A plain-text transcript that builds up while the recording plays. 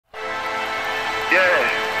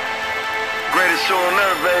Yeah. Greatest show on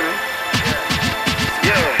earth, baby.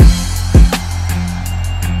 Yeah.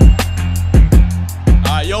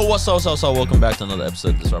 Alright, yo, what's up? Welcome back to another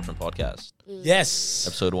episode of Disruption Podcast. Yes.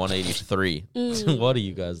 Episode 183. What are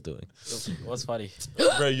you guys doing? What's funny?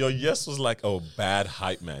 Bro, your yes was like a bad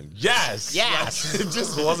hype man. Yes. Yes. Like, it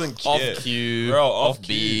just wasn't Off cute. cue, Bro, off cue,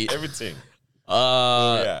 beat. everything.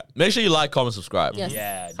 Yeah. Make sure you like, comment, subscribe. Yes.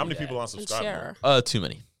 Yeah. How many people And unsubscribed? share. Too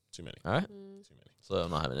many. Too many. Alright? Too many. So I'm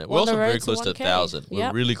not having it. We're We're on the also very road to close to 1K. 1,000. We're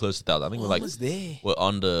Yep. really close to 1,000. I think we're like there. we're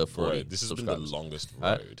under 40 Boy, this has been the subscribers. longest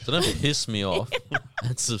Alright? road. So don't piss me off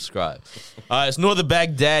and subscribe. Alright, it's Northern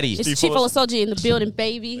Baghdadi. It's Chief Olasoji in the building,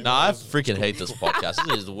 baby. Nah, I freaking hate this podcast.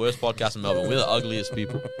 This is the worst podcast in Melbourne. We're the ugliest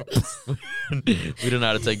people. We don't know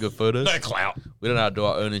how to take good photos. No clout. We don't know how to do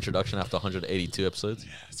our own introduction after 182 episodes.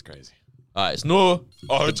 Yeah, it's crazy. Alright, it's Noor.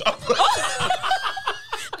 Oh,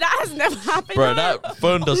 That has never happened. Bro, that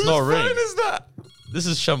phone does not ring. What is that? This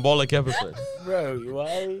is shambolic episode. Bro,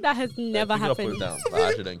 why? That has never Pick it up, put it happened. down. I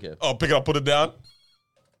actually don't care. Oh, pick it up, put it down.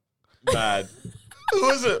 Bad. Who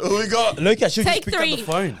is it? Who we got? Look, I should Take just pick up three. the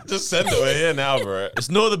phone. Just send it. We're here now, bro. It's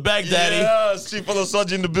Noor the Baghdadi. Yeah, it's Chief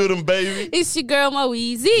Olasoji in the building, baby. It's your girl,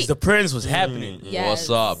 Moeezy. The prince was happening. Yes, What's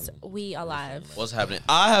up? We alive. What's happening?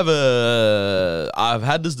 I've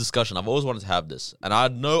had this discussion. I've always wanted to have this. And I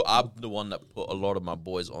know I'm the one that put a lot of my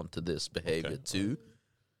boys onto this behavior too.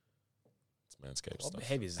 It's Manscaped What stuff.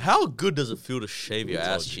 behavior is that? How good does it feel to shave your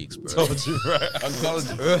ass cheeks, bro? Told you, right? I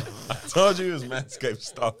told you it was Manscaped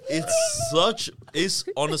stuff. It's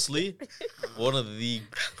honestly one of the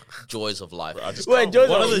joys of life. I just Wait, can't- Joy's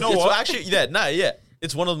One of the, you know it's what? actually,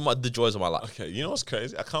 it's one of the joys of my life. Okay, you know what's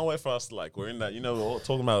crazy? I can't wait for us to we're in that, we're all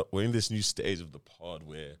talking about, we're in this new stage of the pod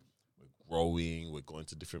where we're growing, we're going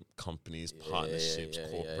to different companies, partnerships,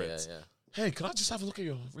 corporates. yeah. Hey, can I just have a look at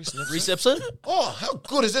your recent episode? Recent episode? Oh, how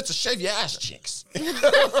good is it to shave your ass cheeks?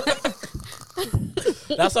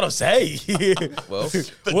 That's what I'm saying. Well,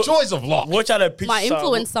 The joys of law. We're trying to pitch Might some-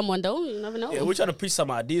 influence someone, though. You never know. Yeah, we're trying to pitch some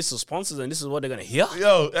ideas to sponsors, and this is what they're gonna hear.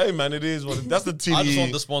 Yo, hey man, it is what that's the TDE. I just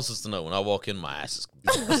want the sponsors to know when I walk in, my ass is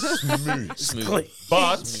smooth.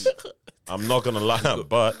 But I'm not gonna lie,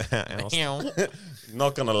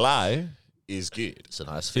 not gonna lie, is good. It's a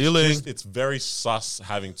nice feeling. It's very sus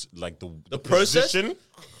having to, the process? position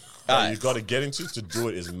that Alright. you got to get into to do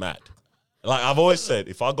it is mad. Like I've always said,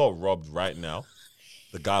 if I got robbed right now,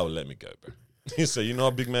 the guy will let me go, bro. He said, "You know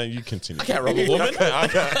what, big man, you continue. I can't rob a woman. I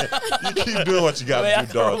can't. You keep doing what you got Wait, to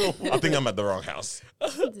do, dog. I think I'm at the wrong house.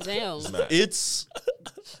 Damn. It's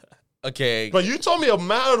okay. But you told me a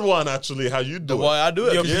mad one actually. How you do Why it? I do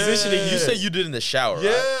it? Your 'cause positioning, You said you did in the shower, right?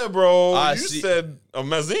 Yeah, bro. I you see. said a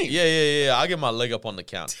mezzine. Yeah. I get my leg up on the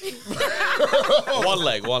counter. one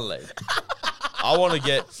leg. I want to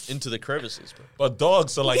get into the crevices, bro. But dog,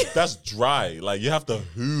 so that's dry. Like you have to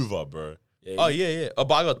hoover, bro. Oh yeah. Oh,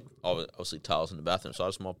 but I got obviously towels in the bathroom, so I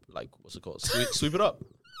just mop what's it called? Sweep it up.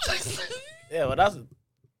 Yeah, well,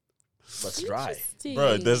 that's dry.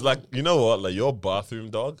 Bro, there's you know what? Like your bathroom,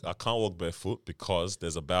 dog. I can't walk barefoot because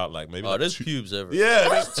there's about maybe. Oh, there's two, pubes everywhere. Yeah,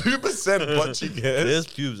 there's 2% butt cheek hair There's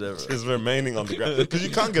pubes everywhere. is remaining on the ground because you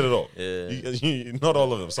can't get it all. Yeah. Not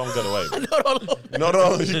all of them. Some get away. Not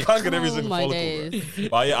all of them. You can't get every Oh single my follicle. days. Bro.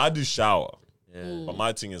 But yeah, I do shower. Yeah. But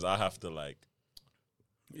my thing is, I have to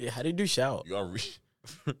Yeah, how do you do shower? you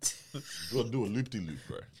gotta do a loop de loop,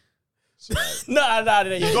 bro. So, No. you gotta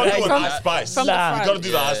do an From- ice spice. from the You front. gotta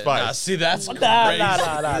do the ice Nah, spice. see, that's Nah.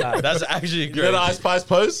 crazy. That's actually You great. know the ice spice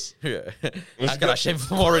pose? Yeah. How can I shave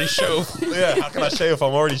if I'm already shoved? Yeah, how can I shave if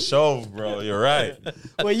I'm already shoved, bro? You're right.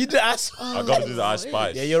 Well, you do ask. I gotta do the ice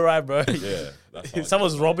spice. Yeah, you're right, bro. Yeah. That's If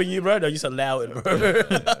someone's robbing you, bro, don't just allow it,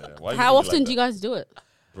 bro. How often do you guys do it?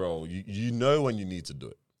 Bro, you know when you need to do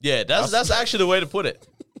it. Yeah, that's actually the way to put it.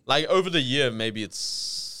 Like over the year, maybe it's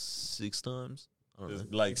 6 times. I don't know.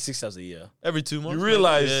 It's like, 6 times a year. Every 2 months. you maybe.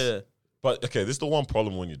 realize, Yeah. but okay, this is the one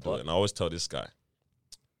problem when you do it, and I always tell this guy,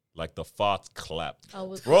 the farts clap.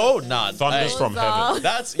 Bro, nah. Thunders hey, from heaven.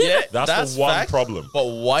 That's That's the one fact, problem. But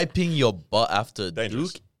wiping your butt after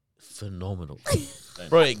Dangerous. Duke, phenomenal.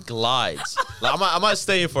 Bro, it glides. Like, I might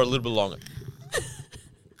stay here for a little bit longer.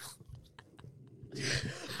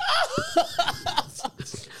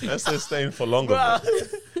 That's just staying for longer. Bro.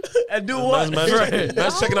 And do what?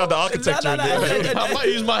 Man's checking out the architecture. No, no, no, no, I might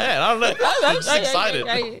use my hand. I don't know. I'm just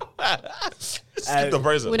excited. Skip the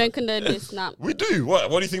brazen. We don't condone this. Nah. We do. What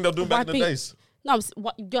do you think they're doing back in the Wiping- days? No,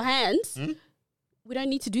 your hands. We don't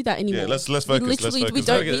need to do that anymore. Yeah, let's focus. We Let's literally, focus. we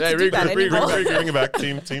don't Okay, need hey, to do that anymore. Bring it back,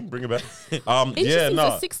 team. Bring it back. Interesting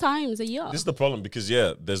no. for 6 times a year. This is the problem because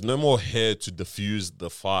there's no more hair to diffuse the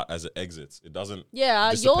fart as it exits. It doesn't.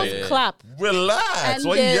 Yeah, dissipate. yours clap. Relax.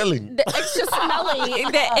 Why are you yelling? The extra smelly.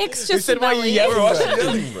 The extra said, why you smelly. yelling? Bro, why are you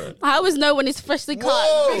yelling, bro? I always know when it's freshly cut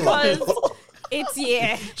Whoa. because it's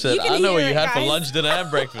Said, You can I know what hear you it, had for guys. lunch, dinner,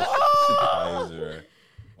 and breakfast. Crazy, bro.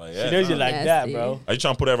 Like, She knows you like that, Nasty. bro. Are you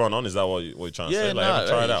trying to put everyone on? Is that what you're trying to Yeah, say? Like,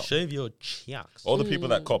 try it out. Shave your chucks. All the people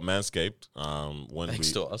that caught Manscaped,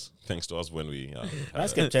 Thanks to us. thanks to us when we had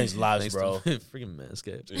That's gonna change lives, Thanks bro. to freaking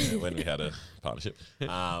Manscaped. when we had a partnership.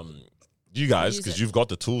 You guys, Use because it. you've got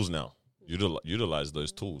the tools now, utilize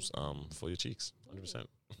those tools for your cheeks, 100%.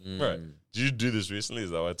 Right? Did you do this recently? Is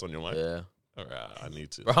that why it's on your mind? Yeah. All right, I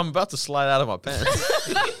need to. Bro, I'm about to slide out of my pants.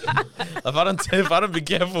 if I don't be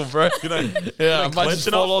careful, bro, I might just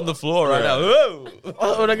clenching fall up? on the floor right Yeah. now. Whoa!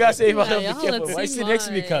 What I gotta say if I Yeah, don't y'all be are careful? Why you too sit next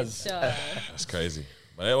to me, cuz? much. That's crazy.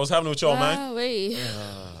 But hey, what's happening with y'all, man? Wait.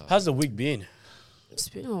 How's the week been? It's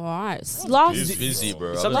been alright. Last busy. Busy,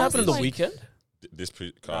 bro. Something Last happened on the week- weekend? This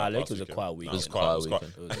Nah, like it was a quiet week. It was Yeah. quiet. It was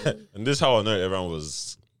Quiet quiet. And this is how I know everyone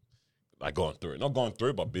was like going through it. Not going through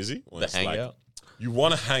it, but busy. When The it's like, hangout. you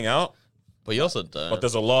want to hang out, But you also don't. but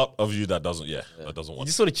there's a lot of you that doesn't. That doesn't You want.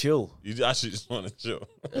 just want to chill. You actually just want to chill.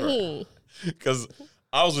 Mm. Because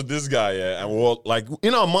I was with this guy, and we're like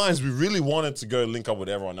in our minds, we really wanted to go link up with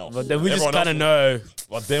everyone else. But then we just Everyone kind of else know.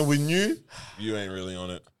 But then we knew you ain't really on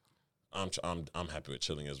it. I'm happy with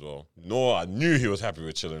chilling as well. No, I knew he was happy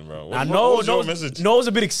with chilling, bro. I What know. was your message? No was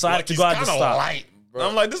a bit excited Like, to he's go out the kinda start. light, bro.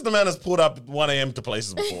 I'm like, this is the man that's pulled up at 1 a.m. to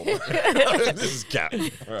places before. Bro. This is cap.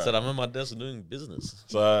 Right. said I'm at my desk doing business.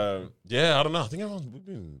 So yeah, I don't know. I think we've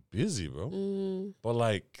been busy, bro. But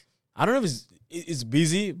like, I don't know if it's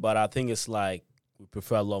busy, but I think it's like we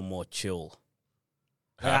prefer a lot more chill.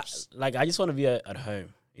 perhaps Like I just want to be at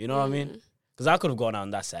home. You know what I mean? Because I could have gone out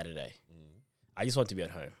on that Saturday. I just want to be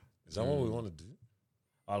at home. is that what we want to do?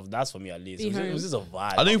 That's for me at least. Be It was home. just a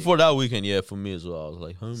vibe. I think for that weekend, yeah, for me as well. I was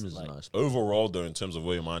like, home is like- nice. Overall, though, in terms of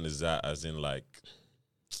where your mind is at, as in like,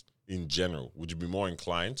 in general, would you be more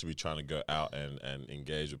inclined to be trying to go out and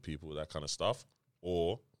engage with people, that kind of stuff,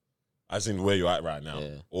 or as in where you're at right now,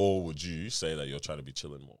 Yeah. or would you say that you're trying to be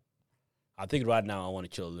chilling more? I think right now I want to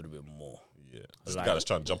chill a little bit more. Yeah, this Like- guy that's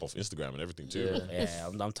trying to jump off Instagram and everything too. Yeah. Yeah,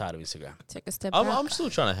 I'm tired of Instagram. Take a step I'm back. still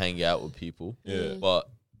trying to hang out with people, Yeah. but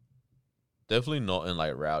definitely not in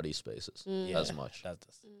like rowdy spaces Mm. as much.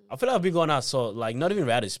 I feel like I've been going out so like not even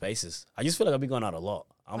rowdy spaces. I just feel like I've been going out a lot.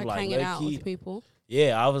 I'm like like hanging out low-key. with people.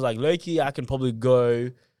 Yeah, I was like low key. I can probably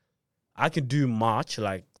go. I can do March.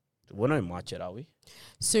 Like we're not in March yet, are we?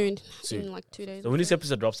 Soon. Soon. In like 2 days. So or when this so.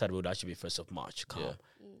 episode drops, that would actually be 1st of March. Calm. Yeah.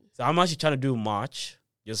 So I'm actually trying to do March,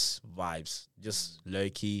 just vibes, just low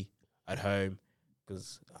key at home.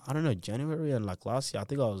 Because I don't know, January and like last year, I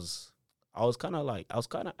think I was kind of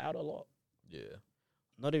out a lot. Yeah.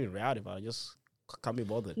 Not even rowdy, but I just can't be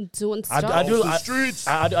bothered. Doing I stuff. do. the I, streets.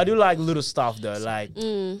 I do like little stuff though, like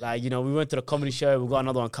Mm. you know, we went to the comedy show. We got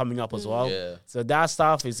another one coming up as well. Yeah. So that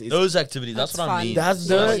stuff is Those activities, that's That's what I fun. mean. That's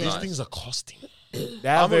So the- These nice. things are costing.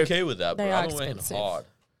 that I'm very- okay with that, bro. They are I've been working expensive. hard.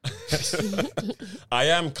 I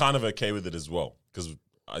am kind of okay with it as well because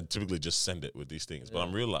I typically just send it with these things. But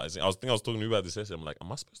I'm realizing, I was talking to you about this yesterday. I'm like,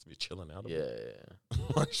 am I supposed to be chilling out? Yeah, yeah.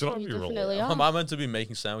 Like, should I You be rolling? definitely are. Am I meant to be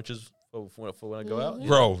making sandwiches for when I go out?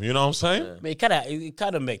 Bro, you know what I'm saying? Yeah. I mean, it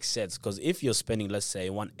kind of makes sense because if you're spending, let's say,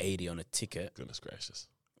 180 on a ticket, Goodness gracious.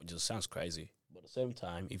 it just sounds crazy. But at the same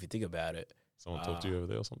time, if you think about it, Someone talk to you over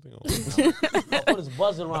there or something? what is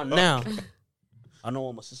buzzing right now? I know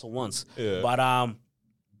what my sister wants. Yeah. But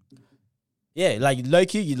yeah, like low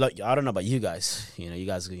key, you like I don't know about you guys. You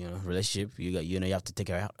know, relationship, you have to take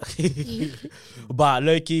her out. But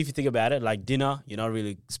low key, if you think about it, like dinner, you're not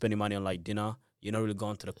really spending money on like dinner. You're not really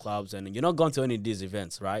going to the clubs and you're not going to any of these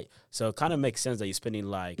events, right? So it kind of makes sense that you're spending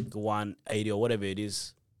like 180 or whatever it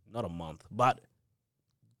is, not a month, but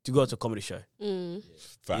to go to a comedy show. Mm.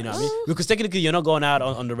 Facts. You know what I mean? Because technically you're not going out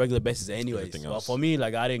on the regular basis anyways. Everything But else. for me,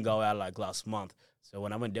 like I didn't go out like last month. So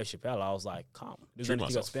when I went Dave Chappelle, I was like, calm. This is the Treat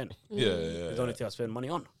only thing I myself. spent. Yeah, yeah, This is the yeah. only thing I spend money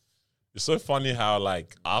on. It's so funny how,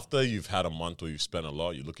 like, after you've had a month where you've spent a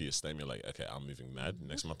lot, you look at your statement, you're like, okay, I'm moving mad.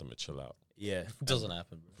 Next month, I'm going to chill out. Yeah. It doesn't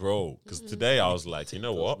happen, Bro, because today I was like, you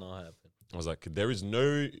know Does what? not happen. I was like, there is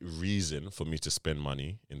no reason for me to spend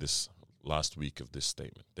money in this last week of this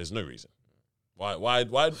statement. There's no reason. Why,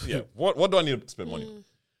 yeah, what do I need to spend money on?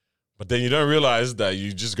 But then you don't realize that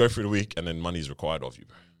you just go through the week and then money is required of you,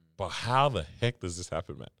 bro. But how the heck does this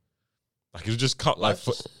happen, man? Like you just cut like Life,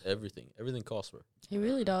 just everything costs, bro. It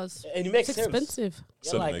really does. And it makes It's sense. expensive.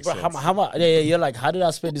 You're So it like, makes bro, sense. how much? Yeah, you're like, how did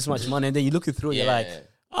I spend this much money? And then you look it through, you're like,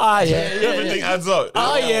 ah, yeah, everything adds up.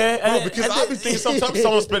 oh yeah. Bro, And- because and I've been thinking sometimes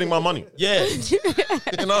someone's spending my money. Yeah. You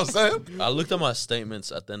know what I'm saying? I looked at my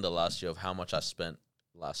statements at the end of last year of how much I spent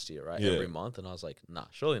last year, right? Yeah. Every month, and I was like, nah,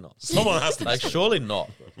 surely not. Someone has to. Like, surely not.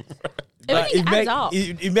 Everything adds up.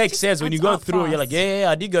 It makes sense when you adds go up through. You're like, fast. yeah,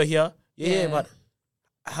 I did go here. Yeah, Yeah. but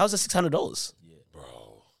how's the $600? Bro.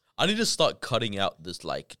 I need to start cutting out this,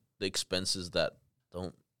 like, the expenses that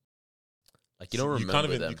don't, like, you don't remember can't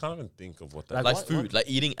even, them. You can't even think of what that. Like Like what- food, like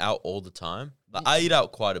eating out all the time. Like, I eat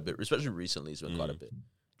out quite a bit, especially recently. It's been quite a bit.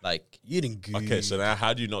 Like, You eating good. Okay, so now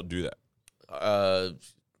how do you not do that?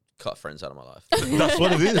 cut friends out of my life. That's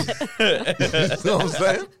what it is. You know what I'm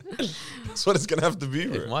saying? That's what it's gonna have to be,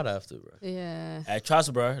 It bro. might have to, bro. Yeah.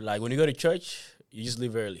 Trust, bro. Like when you go to church, you just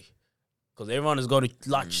leave early. Because everyone is going to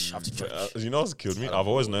lunch after church. You know what's killed me? I've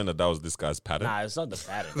always known that was this guy's pattern. Nah, it's not the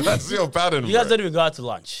pattern. That's your pattern, You guys bro. don't even go out to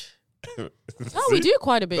lunch. Oh, we do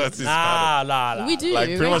quite a bit. That's his pattern. Nah. We do. Like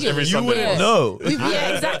pretty much every regularly. Sunday. Yeah. No.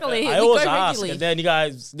 Yeah, exactly. I we always go ask, regularly. and then you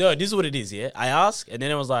guys, no, this is what it is, yeah? I ask, and then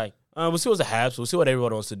it was like, we'll see what's the haps, we'll see what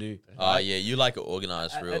everyone wants to do. Yeah, you like it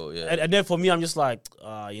organized, real, yeah. And then for me, I'm just like,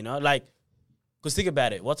 like, because think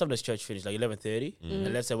about it. What time does church finish? Like 11:30?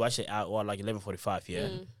 And let's say we're actually out, like 11:45, yeah?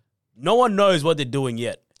 No one knows what they're doing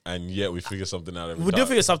yet. And yet we figure something out every We time. do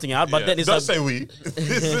figure something out, but then it's Don't like, say we.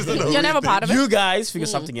 This isn't a You're we never thing. part of it. you guys figure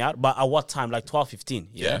something out, but at what time? Like 12:15,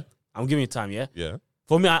 yeah? Yeah. I'm giving you time, yeah? Yeah.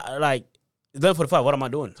 For me, I like 11:45, what am I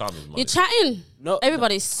doing? Time is money. You're chatting. No,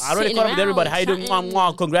 Everybody's I already sitting caught up with around, everybody. How you doing? chatting.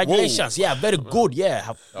 Mwah, mwah, congratulations. Yeah, very good. Yeah,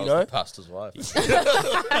 That you was know, the pastor's wife.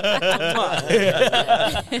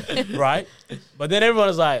 right? But then everyone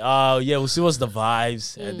was like, "Oh yeah, we'll see what's the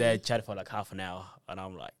vibes," and then chatted for like half an hour, and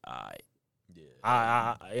I'm like, "Alright,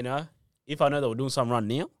 I you know, if I know that we're doing something around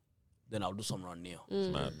Neil, then I'll do something around Neil."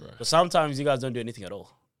 Mad, bro. But sometimes you guys don't do anything at all.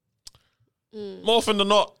 More often than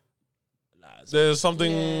not, there's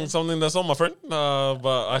something that's on, my friend.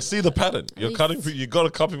 But I see the pattern. You're cutting. You got to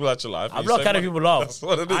cut people out your life. I'm You not save cutting money. people off. That's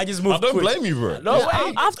what it is. I just move I don't quick. blame you, bro. No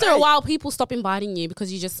way. After a while, people stop inviting you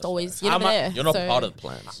because you just always, you're I'm never a- there. You're not So part of the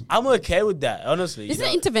plans. I'm okay with that, honestly. It's you an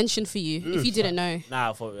know? intervention for you if you didn't know.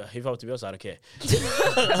 Nah, if I were to be honest, I don't care.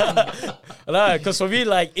 No, because for me,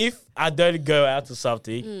 like, if I don't go out to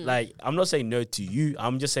something, like, I'm not saying no to you.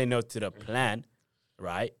 I'm just saying no to the plan,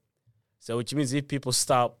 right? So, which means if people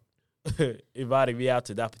stop inviting me out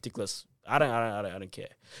to that particular, I don't care.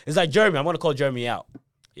 It's like Jeremy. I'm gonna call Jeremy out.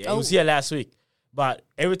 Yeah, he was here last week, but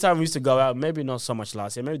every time we used to go out, maybe not so much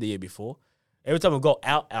last year, maybe the year before. Every time we go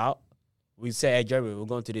out, we say, "Hey, Jeremy, we're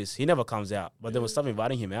going to this." He never comes out, but then we stop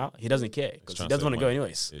inviting him out. He doesn't care because he trying to doesn't save want to go money.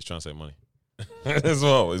 anyways. He's trying to save money. As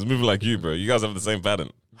well. It's moving like you, bro. You guys have the same pattern.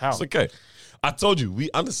 How? It's okay. I told you, we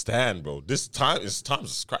understand, bro. Times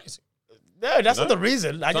is crazy. No, that's not the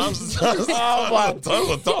reason. I Times just, times are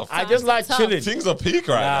tough. I just like Tough. chilling. Things are peak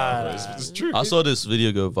right now, bro. Nah. It's true. I saw this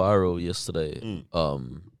video go viral yesterday.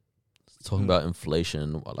 Talking about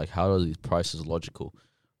inflation, like how are these prices logical?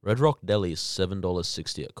 Red Rock Deli is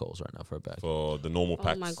 $7.60 at Coles right now for a bag. For the normal Oh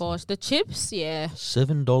packs. my gosh, the chips, yeah.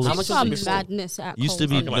 $7. How much Chips was are it before? madness at Used to Coles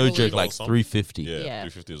be and Like no Woolies. joke like $3 $3.50. Yeah, Yeah.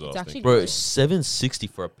 350 is what It's I was actually thinking. Bro, great. $7.60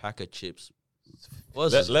 for a pack of chips. What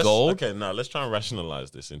is this, Let's, gold? okay, now let's try and rationalize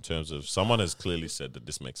this in terms of someone has clearly said that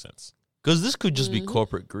this makes sense. Because this could just be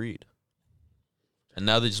corporate greed. And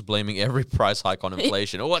now they're just blaming every price hike on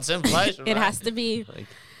inflation. Oh, what's inflation? It has to be. Like,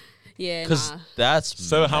 Yeah, because nah. that's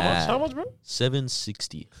So how much? mad. How much, bro?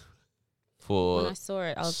 $7.60 When for I saw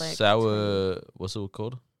it, I was like, sour. What's it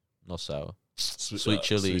called? Not sour. Sweet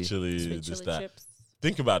chili. Sweet chili, sweet this, chili that. chips.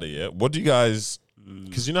 Think about it, yeah. What do you guys?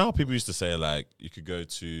 Because you know how people used to say like you could go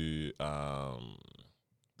to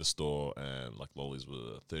the store and like lollies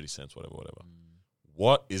were 30 cents, whatever.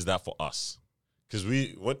 What is that for us? Because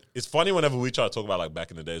it's funny whenever we try to talk about like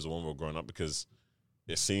back in the days or when we were growing up, because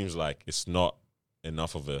it seems like it's not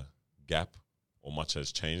enough of a gap or much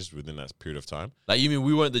has changed within that period of time. Like, you mean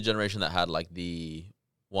we weren't the generation that had like the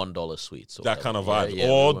 $1 sweets? Or That kind of whatever. vibe. Yeah,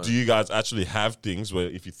 Or we weren't. do you guys actually have things where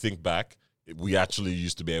if you think back, we actually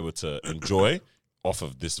used to be able to enjoy off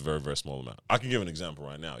of this very, very small amount? I can give an example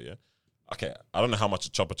right now, yeah? Okay, I don't know how much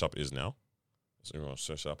a Chopper Chop is now. So you want to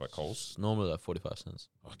search it up at Coles? It's normally like 45 cents.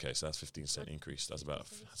 Okay, so that's 15-cent increase. That's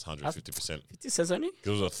 150%. 50 cents only? It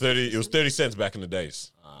was 30 cents back in the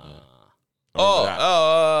days. I remember Oh,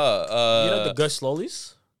 that. You know the Ghost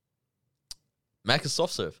Lollies? Mac is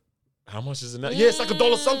soft serve. How much is it now? Yeah, it's like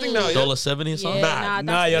 $1 something now. Yeah. $1.70 or something. Yeah, Nah,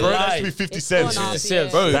 nah, you're Bro, lying. that should be 50 It's cents. gone up,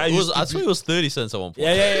 cents. Bro, That it was, used to I swear it was 30 cents at one point.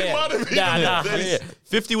 Yeah. Might have been. Nah. Yeah,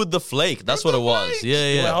 50 with the flake. That's what it was. Yeah,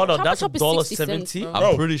 Wait, yeah. hold on. Chopper That's Chop is $1.70. 60 cents, I'm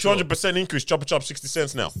Bro, pretty sure. 200% increase. Chopper Chop 60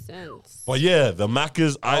 cents now. Cents. But yeah, the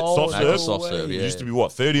Macca's Oh, soft Macca's serve soft serve, it yeah. used to be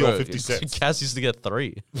what, 30 or Bro, 50 cents. Cass used to get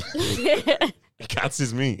 3. Cats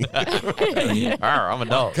is me. I'm a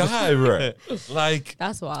dog. Guy, bro. Like,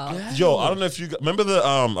 That's wild. yo, I don't know if you remember the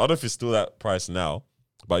I don't know if it's still that price now,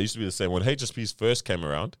 but it used to be the same when HSPs first came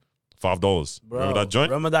around. $5. Bro, Remember that joint?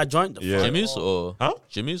 Remember that joint? Yeah. Jimmy's or Huh?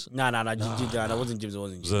 Jimmy's? Nah. That wasn't Jim's. It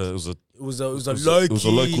wasn't Jim's. It was a It was a it low was a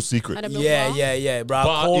key. local secret. At a milk bar? Yeah, bro. I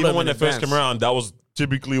But called even them when in they first advance. came around, that was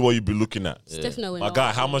typically what you'd be looking at. It's definitely My not.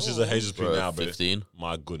 guy, how much is a HSP Bro, now, bro? 15,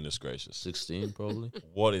 My goodness gracious. 16 probably.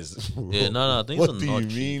 What is Yeah, no, I think what it's do not you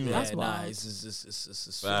cheap. mean? Yeah, That's nah, wild.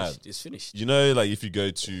 it's Bad. finished. It's finished. You know, like if you go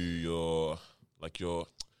to your I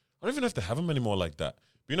don't even know if they have them anymore like that.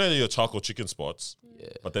 But you know your charcoal chicken spots, Yeah.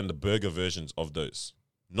 but then the burger versions of those.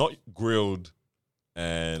 Not grilled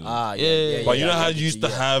and Yeah, but you know how you used to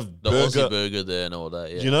have The burger, Aussie burger there and all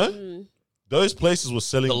that. Yeah. you know? Mm. Those places were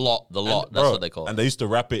selling The lot. and- That's bro, what they call it. And they used to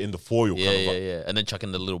wrap it in the foil Yeah, kind yeah, of yeah. And then chuck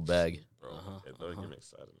in the little bag. Bro, okay, don't get me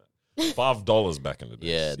excited now. $5 back in the day.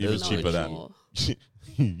 Yeah, even those cheaper were than. cheap.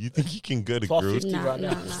 You think you can go to grills? $12.50 Nah, right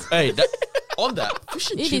nah, now. nah. Hey, on that,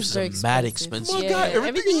 fish and It chips is very are mad expensive. expensive. Yeah, God,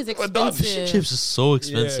 everything is everything is done. Fish and expensive. chips is so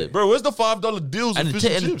expensive. Bro, where's the $5 deals And with it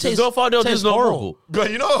fish ta- and and it chips? tastes There's no $5 tastes no more. horrible. Bro,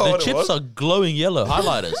 you know The what it chips was? are glowing yellow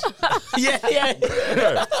highlighters. yeah.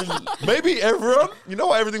 Maybe everyone, you know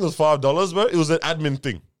why everything was $5, bro? It was an admin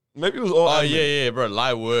thing. Maybe it was all Oh admin. yeah, bro,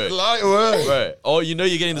 light work, Light work. bro. Oh, you know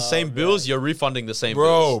you're getting the same bills, you're refunding the same Bro,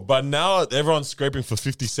 bills. but now everyone's scraping for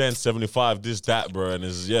 50 cents, 75, this, that, bro. And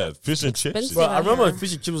it's, fish and chips. expensive. Bro, I remember Yeah.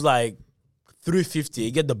 fish and chips was like $3.50.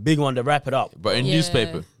 You get the big one to wrap it up. Bro, in Yeah.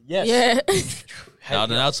 newspaper. Yes. Now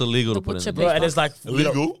Yeah. it's illegal The to put in butcher Bro, and it's like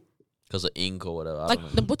Illegal? because of ink or whatever. I Like don't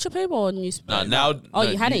know. the butcher paper or newspaper? Nah, now, Oh,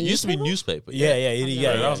 no, you had it in It used to be newspaper? newspaper. Yeah, Yeah,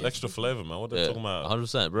 yeah. that was extra flavor, man. What they talking about?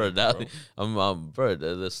 100%, bro. That bro,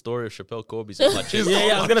 the story of Chappelle Corby's in my chips. Yeah,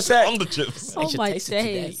 I was gonna say. On the chips. Oh should my taste it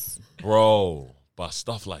today. days. Bro, but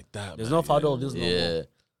stuff like that, There's man, no $5 deals no Yeah, more.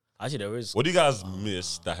 Actually, there is. What do you guys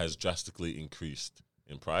miss that has drastically increased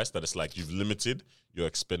in price? That it's like you've limited your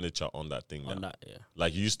expenditure on that thing now. On that, yeah.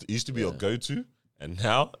 Like it used to be your go-to, and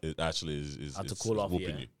now it actually is Had to it's cool off, whooping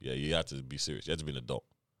yeah. you. Yeah, you had to be serious. You had to be an adult.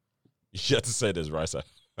 You had to say there's rice at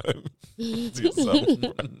home to yourself.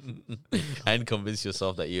 and convince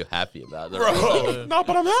yourself that you're happy about it. Bro, no,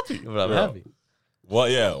 but I'm happy. But I'm Bro. happy.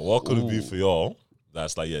 What could it be for y'all?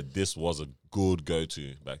 That's like, this was a good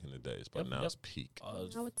go-to back in the days, but now it's peak. No,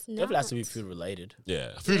 it's not. Definitely has to be food related.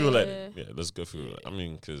 Yeah, food related. Yeah, let's go food related. I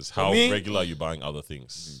mean, because how me- regular are you buying other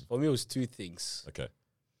things? For me, it was two things: Okay.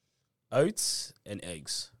 oats and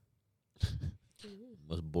eggs.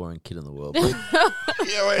 Most boring kid in the world, bro.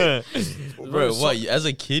 Yeah, wait. Bro, what? As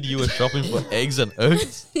a kid, you were shopping for eggs and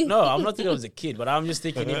oats? No, I'm not thinking I was a kid, but I'm just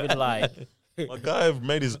thinking even like. My guy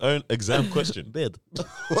made his own exam question. Bed.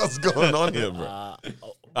 What's going on here, bro?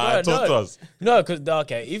 Bro, Talk to us. No, because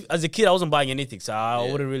okay, if, as a kid I wasn't buying anything, so I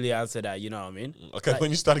Yeah. wouldn't really answer that. You know what I mean? Okay, when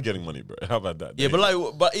you started getting money, bro. How about that? Yeah,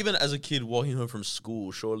 but but even as a kid walking home from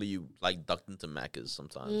school, surely you like ducked into Macca's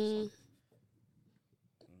sometimes.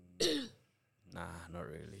 Nah, not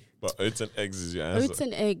really. But oats and eggs is your answer. Oats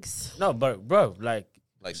and eggs. No, but bro, like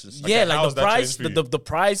Like, since yeah, how like has the that price, changed for you? the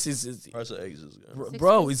price is price of eggs is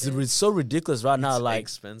bro, it's so ridiculous right now. Like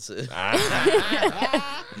expensive.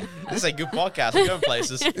 Ah. This is a good podcast. We're going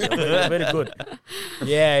places. very good.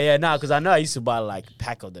 Yeah, nah, because I know I used to buy like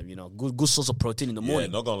pack of them. You know, good source of protein in the Yeah,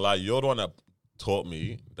 morning. not gonna lie, you're the one that taught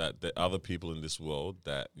me that there are other people in this world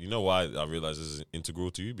that, you know why I realize this is integral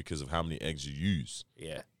to you? Because of how many eggs you use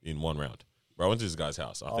Yeah, in one round. Bro, I went to this guy's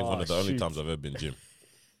house. I think Oh, one of the only shoot. times I've ever been gym.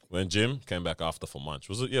 When Jim came back after for lunch.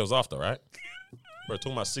 Was it? Yeah, it was after, right? Bro,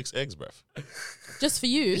 talking about 6 eggs, bruv. Just for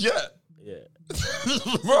you? Yeah. yeah.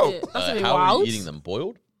 Bro. Yeah, that's a bit How are you wild. eating them?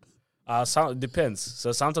 Boiled? Some depends.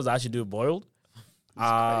 So sometimes I actually do boiled.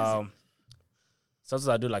 Sometimes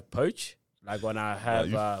I do like poach, like when I have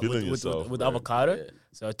you feeling yourself, with bro. avocado. Yeah.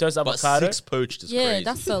 So I toast But avocado. 6 poached is Yeah, crazy.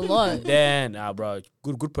 that's a lot. Then, bro,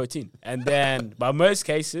 good protein. And then, but most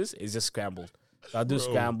cases, it's just scrambled. So I do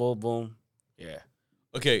scramble, boom. Yeah.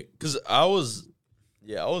 Okay, because I was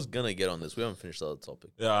gonna get on this. We haven't finished the other topic.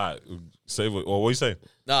 Yeah, all right. Save it. Well, what are you saying?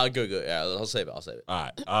 Nah, go. Yeah, I'll save it. All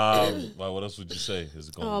right. Well, what else would you say? Is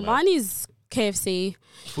it going Oh, mad? mine is KFC.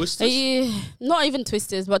 Twisters. Not even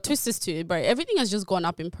Twisters, but Twisters too, bro. Everything has just gone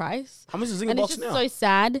up in price. How much is a And it's box just now? so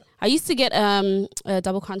sad. I used to get a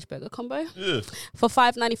double crunch burger combo Yeah. for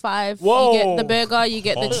 $5.95. Whoa. You get the burger, you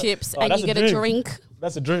get the chips, and that's you a get a drink. drink.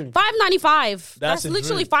 That's a dream. $5.95. That's a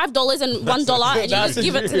literally dream. $5 and $1, and you That's just a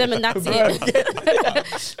give it to them, and that's it.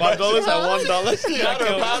 $5 $1. and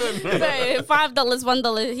 $1. Bro, $5,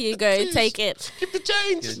 $1. Here you go, take it. Keep the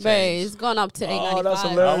change. Bro, it's gone up to Oh, that's $8.95.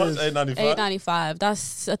 hilarious. How much? $8.95. $8.95.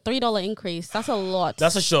 That's a $3 increase. That's a lot.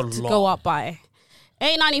 That's a short to lot. go up by.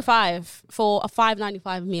 $8.95 for a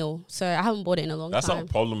 $5.95 meal. So I haven't bought it in a long That's time. our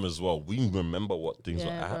problem as well. We remember what things Yeah,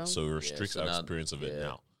 are at, bro. so it restricts so our now- experience of it yeah.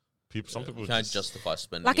 now. Some people You can't just justify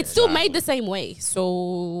spending. Like it. it's still made Exactly. the same way.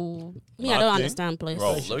 So me, I I don't think, understand, please.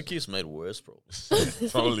 bro, Loki is made worse, bro.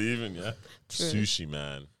 probably even True. sushi,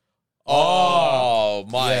 man. Oh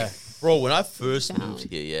my, Yeah. bro! When I first Down. moved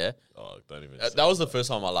here, yeah, Oh, don't even. that was the first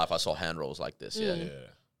time in my life I saw hand rolls like this. Yeah, Mm. Yeah.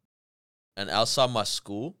 and outside my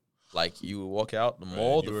school, like you would walk out the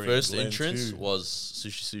mall, you were the in first Glen entrance too. was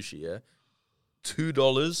sushi. Yeah,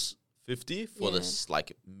 $2.50 for Yeah. this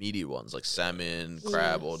like meaty ones like salmon,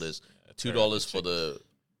 crab, all this. $2 for the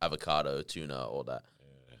avocado, tuna, all that.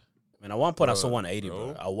 Man, at one point I saw 180,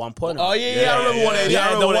 bro. At one point. Oh yeah, I remember 180. Yeah, I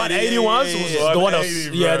the remember 180 ones was the one that was,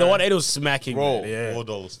 180, yeah, the bro. 180 was smacking, Bro, man. Yeah.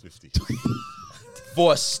 $4.50.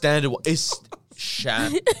 for a standard one. It's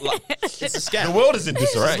sham. Like, it's a scam. The world is in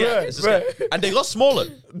disarray. Bruh, It's a scam. And they got smaller.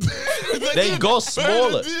 They got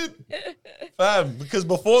smaller. Fam, because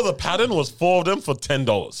before the pattern was 4 of them for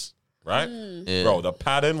 $10, right? Yeah. Bro, the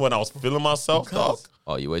pattern when I was feeling myself, dog.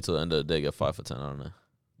 Oh, you wait till the end of the day, get 5 for 10. I don't know.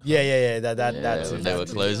 Yeah. That Yeah, when they were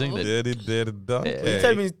closing, they Did it, dog. You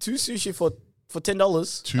tell me 2 sushi for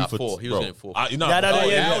 $10. 2 Nah, for 4. He was getting 4. You know,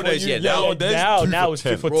 nowadays, yeah, now it's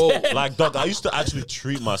 2 for Bro, 10. Like, dog, I used to actually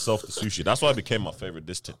treat myself to sushi. That's why it became my favorite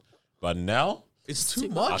dish. But now, it's too I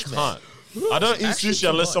much, man. can't. I don't eat actually sushi too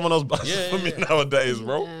unless much. someone else buys Yeah, it for yeah, me yeah. nowadays,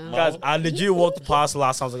 bro. Guys, I legit walked past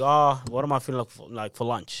last time. I was like, oh, what am I feeling like for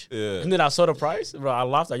lunch? Yeah. And then I saw the price, bro. I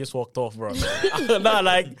laughed. I just walked off, bro. Nah,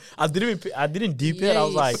 like I didn't deep it. I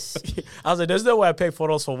was like, there's no way I paid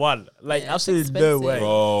 $4 for one. Like, Yeah, it's absolutely no expensive. way,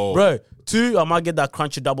 Bro. 2, I might get that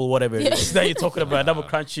crunchy double, whatever it Yeah. is that you're talking about, double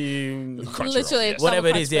crunchy, Literally, a whatever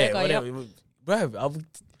it double is, yeah, crunch burger, whatever. yep. Bro,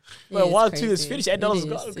 It bro, is 1, 2 is crazy. finished. It $8 is,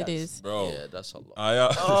 gone. It guys. is. Bro. Yeah, that's a lot.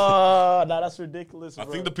 Oh, nah, that's ridiculous. I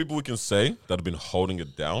bro. think the people we can say that have been holding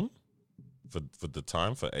it down for the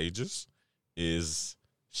time, for ages, is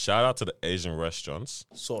shout out to the Asian restaurants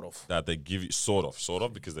sort of. that they give you, sort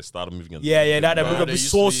of, because they started moving in. Yeah, that Bro, we're gonna they be used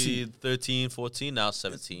saucy. to be 13, 14, now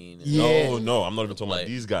 17. Yeah. No, I'm not even talking about Like,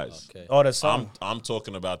 these guys. Okay. Oh, the song. I'm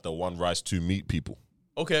talking about the 1 rice 2 meat people.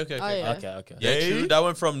 Okay. Oh, yeah. Okay. Yeah, They- true. That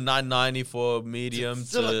went from $9.90 for medium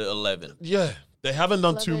So, to like- 11. Yeah, they haven't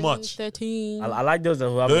done too 11, much. 13. I like those that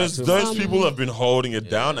who have Those that too. people have been holding it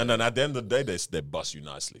down, and then at the end of the day, they bust you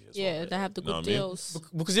nicely. As Yeah, well. they have the Know good what I mean? deals.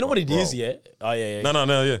 Because you know what it is, Bro. yeah? Oh, yeah.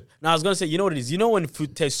 No, yeah. No, I was going to say, you know what it is? You know when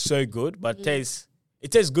food tastes so good, but it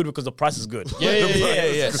tastes good because the price is good. Yeah.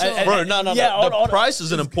 And- Bro, no. yeah, The price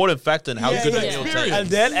is an important factor in how good the meal tastes. And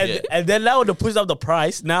then, and then now when they push up the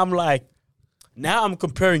price, now I'm like, now I'm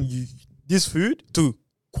comparing this food to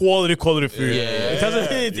quality food. Yeah.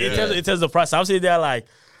 It tells the price. I'm sitting there like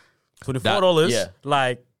 $24. Yeah.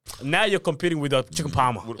 Like now you're competing with a chicken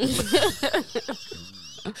parma.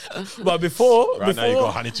 But before, Right now you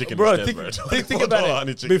got honey chicken bro, instead, bro. think $24 about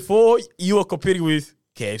honey it. chicken. Before you were competing with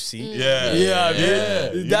KFC.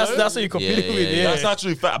 Yeah, Dude. That's what you're competing Yeah, with. yeah, Yeah. That's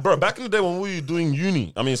actually fact, bro. Back in the day when we were doing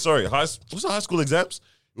what's the high school exams?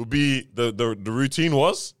 It would be the routine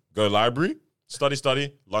was go library,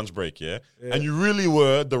 study, lunch break, yeah? And you really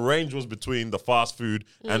the range was between the fast food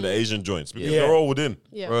and the Asian joints because Yeah. they're all within.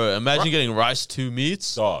 Yeah. Bro, imagine getting rice 2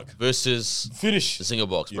 meats Dog. versus Finish. the single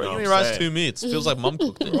box. Bro, know give what me I'm rice saying? 2 meats. Feels like mum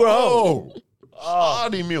cooked it. Bro.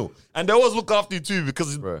 Hearty meal. And they always look after you too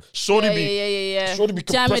because Bro. Shorty Yeah, be yeah. Shorty be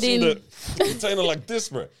Jam it compressing in. the container like this,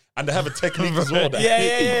 bro. And they have a technique as well. that-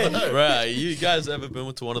 Yeah. Right, you guys ever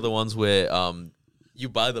been to one of the ones where you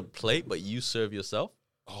buy the plate but you serve yourself?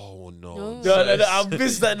 Oh no. No. No, I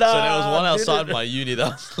missed that. So there was one outside my uni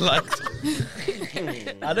that was like,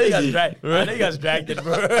 I know you guys dragged it,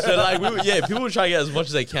 bro. so like people would try to get as much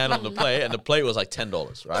as they can on the plate, and the plate was like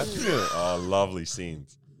 $10, right? Oh, lovely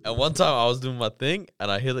scenes. And one time I was doing my thing, and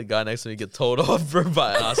I hear the guy next to me get told off, bro. And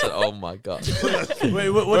I said, "Oh my god, Wait,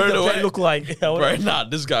 what Burn did the away. plate look like? bro! Nah,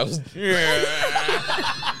 this guy was."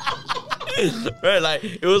 Bro, like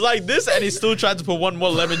it was like this, and he still tried to put one more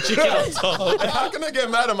lemon chicken on top. How can I get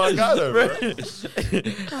mad at my guy though, bro?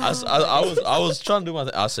 I was trying to do my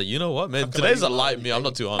thing. I said, you know what, man? Today's a light meal. I'm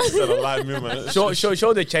not too hungry. Said a light meal, man.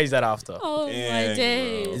 Show they changed that after. Oh Dang, my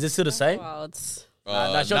days. Is it still the same? Wild.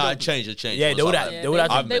 It changed. It changed. Yeah, It they was would like have. They would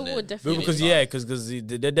have. I've They been there. would definitely. Because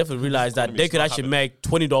they definitely realized that they could actually make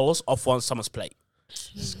 $20 off one someone's plate.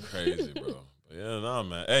 It's crazy, bro. But yeah, nah,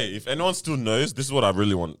 man. Hey, if anyone still knows, this is what I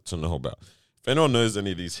really want to know about. If anyone knows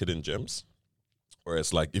any of these hidden gems, or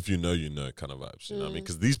it's like if you know kind of vibes, you know what I mean?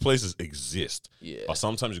 Because these places exist. Yeah. But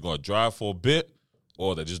sometimes you gotta drive for a bit,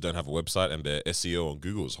 or they just don't have a website and their SEO on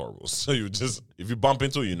Google is horrible. So you just, if you bump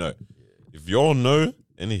into it, you know. If y'all know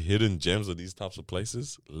any hidden gems of these types of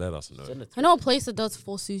places, let us know. I know a place that does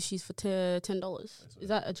 4 sushis for $10. Is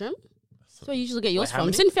that a gem? That's where you usually get yours how from.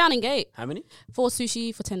 many? It's in Fountain Gate. How many? 4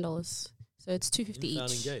 sushi for $10. So it's $2.50 each.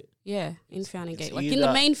 Fountain Gate. Yeah, in Fountain Gate, like in either-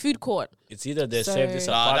 the main food court. It's either they So- serve this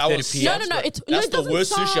at Nah, that 5:30 was- p.m. No. It's That's it the doesn't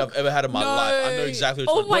worst sushi sound- I've ever had in my life. I know No. exactly.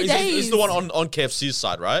 Oh Which my one. Is days. the one on KFC's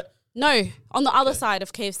side, right? No, on the other side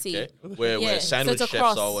of KFC. Okay. Where Yeah, so sandwich it's chefs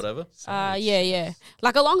across. or whatever. Yeah.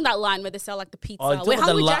 Like along that line where they sell like the pizza. Oh, you're where talking about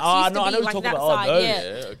Hungry the Jack's li- used I to know be you're like talking that about all side. those. Yeah.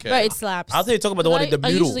 Yeah, okay. But it slaps. I thought you're talking about the one in the I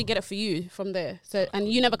middle. usually get it for you from there. So and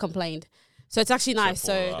you never complained. So it's actually nice.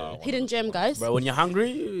 So hidden gem, guys. Bro, when you're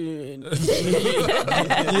hungry, you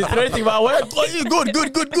throw anything my way. Oh,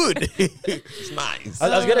 good. It's nice.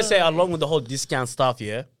 I was gonna say along with the whole discount stuff,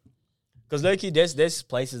 yeah. Because low-key, there's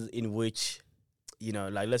places in which, you know,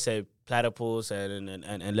 like let's say Platypus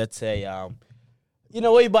and let's say you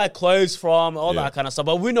know, where you buy clothes from, all Yeah. that kind of stuff.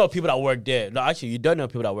 But we know people that work there. No, actually, you don't know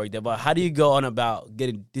people that work there. But how do you go on about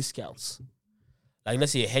getting discounts? Like,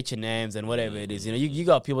 let's say H&M's and whatever it is. You know, you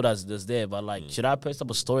got people that's there. But, like, should I post up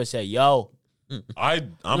a story and say, yo, I'm Like-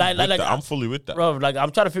 with like- that. I'm fully with that. bro, like,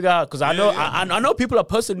 I'm trying to figure out. Because I know yeah. I know people are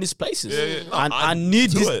posting these places. Yeah. No, I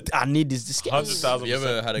need do this. it. I need this discount. 100,000%. Have you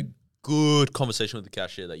ever had a good conversation with the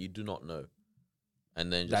cashier that you do not know,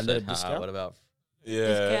 and then just That said, little discount? what about?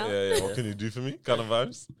 Yeah. What can you do for me? Kind of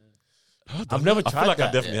vibes. I've never I tried feel like I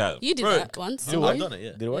that. definitely have. You did Bro, that once. I've didn't you? done it.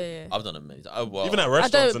 Yeah, Did it work? Yeah. I've done it many times. Well, Even at I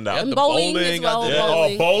restaurants don't, and that. and the bowling, as bowling, well. I did.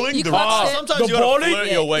 Bowling. Oh, bowling? You The clutched Oh, it. sometimes The you gotta bowling?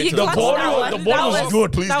 flirt your way You to The clutched bowling that was- one. the That bowling was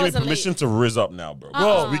good. Please that give me was elite. permission to rizz up now, bro.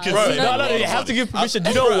 Bro, we can bro, save no, a lot you of have to money. give permission. Do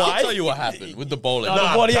you know Bro, I'll why? tell you what happened with the bowling. No,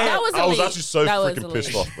 Nah, the bowling, That was I was elite. actually so That was freaking elite.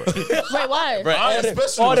 pissed off, bro. Wait, why? Right. I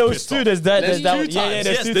especially Oh, there was pissed two. off. There's that. There's that. two Yeah, times.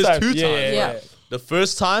 there's Yes, two there's times. two Yeah. times. The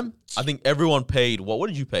first time, I think everyone paid. What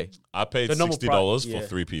did you pay? I paid The normal $60 price, for yeah.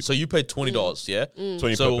 3 people. So you paid $20, yeah.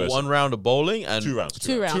 20 So per person. one round of bowling and 2 rounds.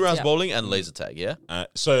 Two rounds. two rounds yeah. bowling and laser tag, yeah.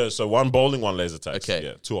 So one bowling, one laser tag. Okay.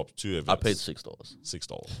 Yeah, two events. I paid $6.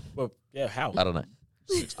 $6. Well, yeah, how? I don't know.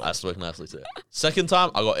 I spoke nicely to it. Second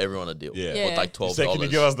time, I got everyone a deal. Yeah. Yeah. With like $12. Say, can you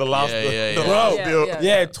give us the last, Yeah, the yeah. last Yeah, deal? yeah.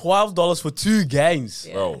 Yeah, $12 for 2 games.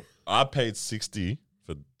 Yeah. Bro, I paid 60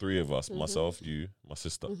 for 3 of us. Myself, you, my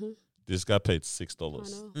sister. This guy paid $6.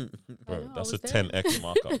 I Bro, know, I that's a was there. 10x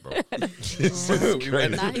markup, bro. This We is crazy.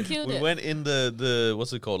 went- Nah, he killed We it. went in the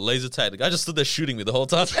what's it called, laser tag. The guy just stood there shooting me the whole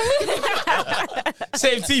time.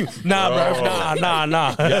 Same team. Nah, bro. Bro.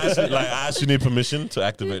 Nah. I actually need permission to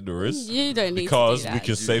activate the risk You don't need because to do we that.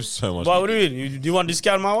 can save so much. What do you mean? Do you want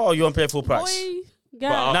discount, Mama, or you want to pay full price? Boy, yeah.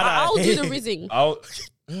 Nah, nah. I'll do the rizzing.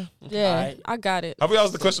 Yeah, Alright. I got it. Have we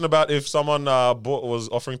asked the question about if someone was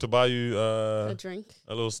offering to buy you A drink.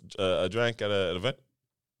 a little a drink at an event?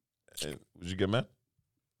 Would you get mad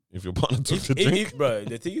if your partner took the drink? Bro,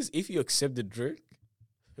 the thing is, if you accept the drink,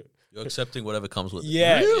 You're accepting whatever comes with it.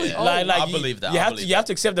 yeah, Really? like, Oh, like I you, believe that. You I have believe to, you have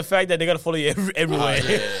to accept the fact that they're gonna follow you everywhere.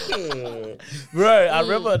 Yeah. Bro, I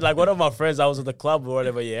remember like one of my friends, I was at the club or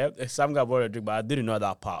whatever, yeah. Some guy bought a drink, but I didn't know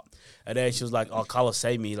that part. And then she was like, "Oh, Carlos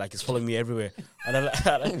saved me, like he's following me everywhere." And then,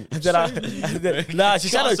 nah, she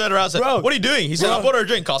Carl said, turned around and said, Bro. "What are you doing?" He said, "I bought her a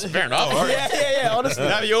drink." Carl said, "Fair enough. All right. yeah, honestly,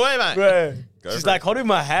 Have your way, man." bro. Go She's for like holding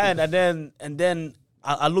my hand, and then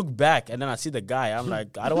I look back, and then I see the guy. I'm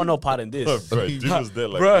like, I don't want no part in this. Bro, dude was there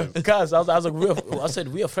like Bro, this. cause I was like, I said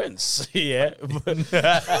we are friends, yeah.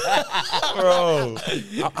 Bro.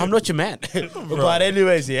 I'm not your man, but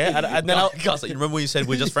anyways, yeah. And then Carl said, "You remember when you said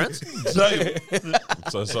we're just friends?" I'm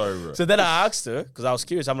so sorry, bro. so then I asked her because I was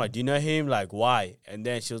curious. I'm like, do you know him? Like, why? And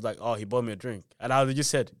then she was like, oh, he bought me a drink, and I just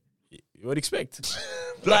said, you would expect,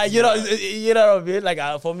 like you know what I mean?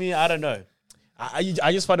 Like for me, I don't know.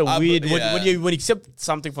 I just find it weird yeah. when you accept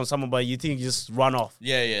something from someone, but you think you just run off.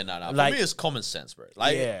 Yeah, no. For Like- me, it's common sense, bro.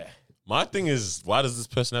 Like, Yeah. My thing is, why does this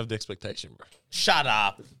person have the expectation, bro? shut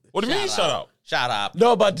up. What do you mean, shut up? Shut up.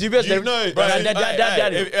 No, but to be honest, You know, bro,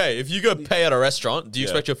 hey, If you go pay at a restaurant, do you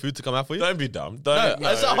expect your food to come out for you? Don't be dumb. No, Don't,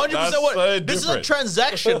 that's 100% that's what. so This is a different.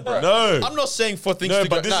 transaction, bro. No. I'm not saying for things No, to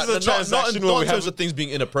but go. this is a transaction where not we in terms have- of things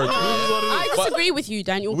being inappropriate. I disagree with you,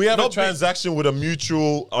 Daniel. We have a Not be- transaction with a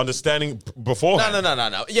mutual understanding beforehand.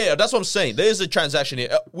 No. Yeah, that's what I'm saying. There is a transaction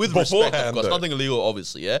here with respect, of Beforehand, course. though. Nothing illegal,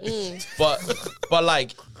 obviously. Yeah, but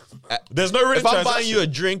like, There's no written if I'm transaction. buying you a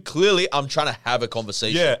drink, clearly I'm trying to have a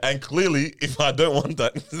conversation. Yeah, and clearly, if I don't want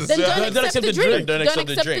that, Then don't accept the drink. Don't accept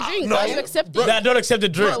the drink. Why you accept it? I don't accept the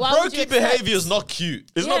drink. Why would you Brokey accept? behavior is not cute.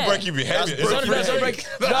 it's Yeah. not breaking behavior. That's It's breaking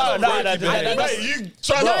not behavior. No. Mate, you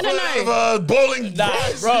trying No, to no, play no. bowling? Nah,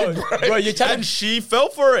 bro, you trying And to, she fell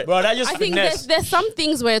for it. bro, that just I think finesse. there's some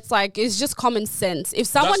things where it's like it's just common sense. If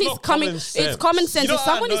someone That's is not coming, common it's sense. common sense. You know If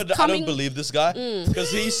how I someone know is that I coming, don't believe this guy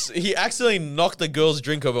because he accidentally knocked the girl's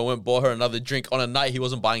drink over and went bought her another drink on a night he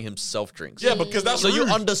wasn't buying himself drinks. Yeah, because that's So you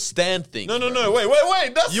rude. understand things. No, bro.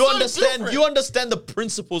 wait. That's You so understand. different. You understand the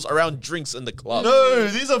principles around drinks in the club. No,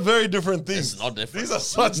 these are very different things. It's not different. These are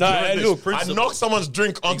such No, different hey, things. look, I principle. knock someone's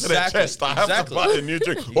drink onto Exactly, their chest. I have exactly. to buy a new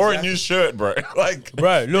drink or a new shirt, bro. Like,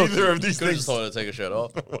 Bro, look. neither of these Could have things. just told her to take a shirt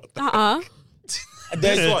off.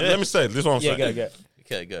 This one, let me say, this one I'm Yeah, saying. go.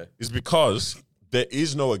 Okay, go. It's because there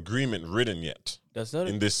is no agreement written yet That's not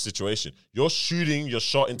in it. this situation. You're shooting your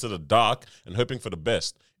shot into the dark and hoping for the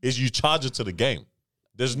best. Is you charge it to the game.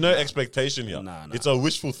 There's no expectation here. Nah. It's a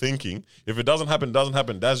wishful thinking. If it doesn't happen,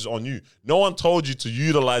 that's on you. No one told you to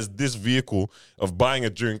utilize this vehicle of buying a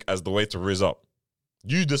drink as the way to rizz up.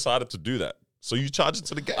 You decided to do that. So you charge it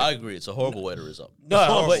to the game. I agree. It's a horrible way to rizz up. No,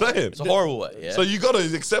 That's what but- I'm saying. It's a horrible way. Yeah. So you got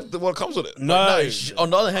to accept what comes with it. no, On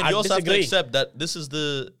the other hand, I you also have disagree. to accept that this is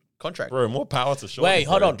the contract. Bro, more power to show. Wait,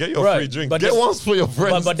 hold on, Get your bro, free drink. but Get this- ones for your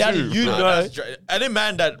friends but Daddy, too. you bro. know- Any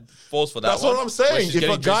man that falls for that That's one, what I'm saying. where she's If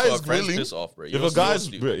getting a drinks guy for her is friends, willing, piss off, bro. if You're a guy's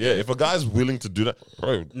stupid. if a guy's willing to do that,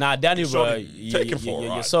 bro. Nah, Danny, bro, Shorty, take him for a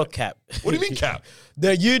you're ride. so cap. What do you mean, Cap?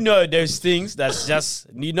 You know, there's things that's just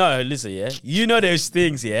listen, yeah. You know, there's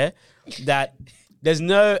things, yeah, that there's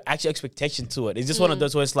no actual expectation to it. It's just one of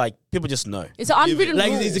those where it's like people just know. it's an unwritten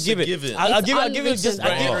Like rule. it's a given. given. I'll give it just. unwritten.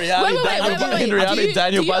 I'll give In it. reality, Wait, Daniel- wait, wait, wait. in reality, Do you-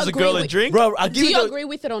 Daniel do you buys a agree girl a with- drink. Bro, I'll Do give you it. agree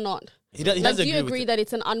with it or not? He doesn't Like, do you agree with agree it. that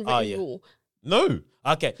it's an unwritten yeah. rule? No.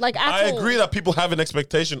 Okay. Like at I all? agree that people have an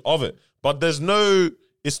expectation of it, but there's no.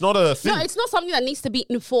 It's not a thing. No, it's not something that needs to be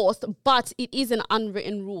enforced, but it is an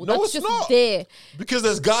unwritten rule. No, That's it's just not. there. Because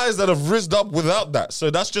there's guys that have rizzed up without that.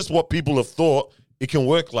 So that's just what people have thought it can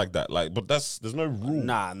work like that. Like, but there's no rule.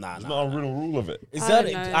 Nah. There's not a written rule of it. Is I that?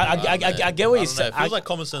 don't know. I get what you're saying. It feels like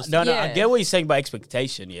common sense. No, I Yeah. get what you're saying by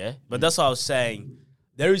expectation, yeah. But that's what I was saying.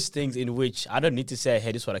 There is things in which I don't need to say,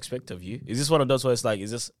 "Hey, this is what I expect of you." Is this one of those where it's like,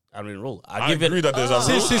 "Is this unwritten rule?" I agree that there's a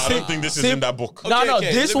See, rule. see, I see. don't think this is See. in that book. No,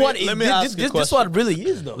 Okay, this let me- one. let me This ask a this question. one really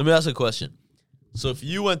is though. Let me ask a question. So if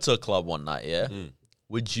you went to a club one night, yeah,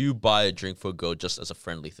 would you buy a drink for a girl just as a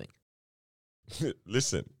friendly thing?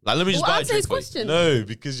 Listen. Like, let me just Well, buy a answer drink his for you. question. No,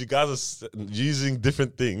 because you guys are using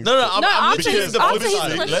different things. No, I'm answer literally his- the answer flip his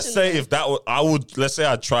side. question. Let's say if that let's say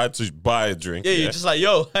I tried to buy a drink. Yeah, you're just like,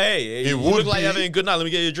 yo, hey, you would look like be- you're having a good night. Let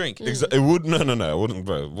me get you a drink. It would no, I wouldn't,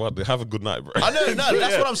 bro. What? Have a good night, bro. I know, no,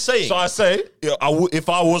 that's what I'm saying. So I say, if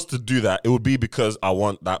I was to do that, it would be because I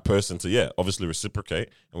want that person to, obviously reciprocate,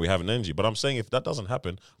 and we have an energy. But I'm saying if that doesn't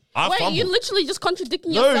happen, I Wait, fumble. you're literally just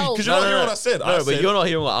contradicting No, yourself. because you're not hearing what I said. No, I but said, you're not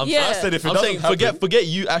hearing what I'm Yeah. saying. I said if it I'm doesn't saying happen, forget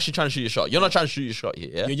you actually trying to shoot your shot. You're not trying to shoot your shot here,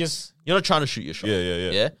 yeah? You're just You're not trying to shoot your shot.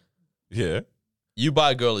 Yeah. Yeah, You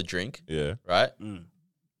buy a girl a drink, yeah, right? Mm.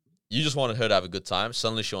 You just wanted her to have a good time.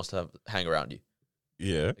 Suddenly she wants to hang around you,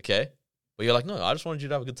 yeah, okay? But you're like, no, I just wanted you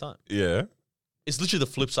to have a good time. yeah. It's literally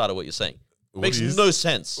the flip side of what you're saying. What Makes do you- no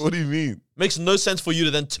sense. What do you mean? Makes no sense for you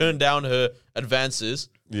to then turn down her advances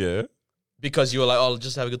Yeah, because you were like, oh,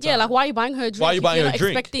 just have a good time. Yeah, like why are you buying her a drink? Why are you if buying you're her a not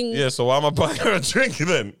drink? Expecting, yeah. So why am I buying her a drink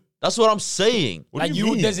then? That's what I'm saying. What like do you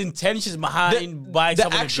mean? there's intentions behind buying The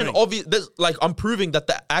someone action a drink. obvious. Like I'm proving that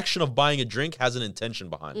the action of buying a drink has an intention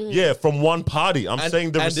behind it. Yeah, from one party. I'm And-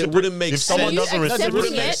 saying the and it reciproc- wouldn't make if sense. someone you doesn't accepting it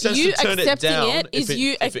wouldn't reciprocate. make it, sense you to turn it accepting down it is if it-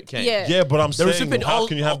 you. if it came. Yeah. Yeah, but I'm The saying, recipient how all-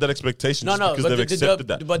 can you have that expectation No, just no, because but they've the- accepted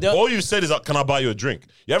that? but the- All you said is, can I buy you a drink?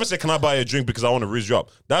 You haven't said, can I buy you a drink because I want to rizz you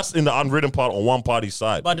up? That's in the unwritten part on one party's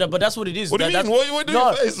side. But that's what it is. What do you That- mean? that's- What do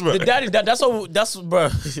your face, bro? That's bro.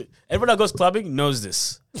 Everyone that goes clubbing knows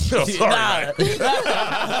this. Oh, sorry,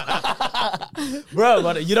 Bro,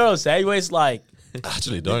 but you know what I'm saying? Where it's like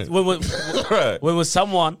Actually, don't. when when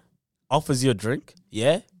someone offers you a drink,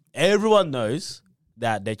 yeah, everyone knows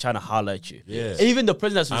that they're trying to holler at you. Yeah. Even the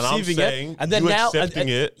person that's And I'm receiving saying, it, and then you now accepting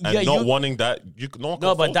it and yeah, not you- wanting that, no one can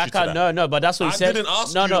No, but fault that you to can't. No, but that's what he I said. didn't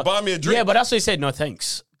ask no, you to buy me a drink. Yeah, but that's what he said. No,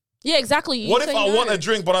 thanks. Yeah, exactly. You What if say I no. want a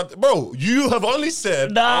drink, but bro, you have only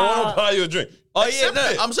said I want to buy you a drink. Oh yeah, Accept no.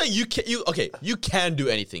 it. I'm saying you can do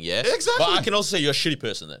anything, yeah. Exactly. But I can also say you're a shitty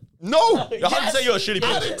person then. No, I'm saying you're a shitty I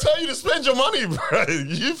person. didn't tell you to spend your money, bro.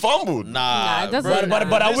 You fumbled. Nah, it doesn't bro. matter.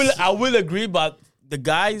 But I will agree. But the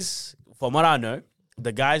guys, from what I know,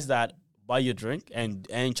 the guys that buy you a drink and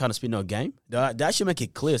ain't trying to spin no game, they actually make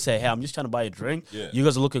it clear. Say, hey, I'm just trying to buy you a drink. Yeah. You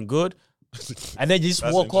guys are looking good. And then you just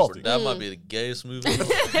That's walk off. interesting. That might be the gayest move.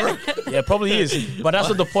 Yeah, probably is. But that's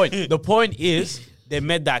not the point. The point is they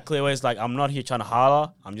made that clear where it's like, I'm not here trying to holler.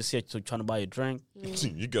 I'm just here trying to buy you a drink.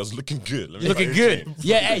 You guys looking good. Let me You buy looking you a good. drink.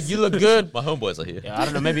 Yeah, hey, you look good. My homeboys are here. Yeah, I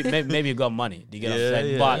don't know. Maybe you got money. Do you get what I'm Yeah,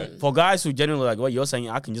 saying? yeah. But for guys who genuinely like what you're saying,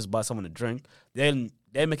 I can just buy someone a drink. Then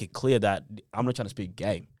they make it clear that I'm not trying to speak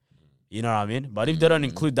game. You know what I mean? But if they don't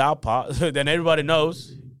include that part, then everybody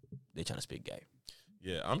knows they're trying to speak game.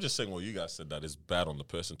 Yeah, I'm just saying what you guys said, that it's bad on the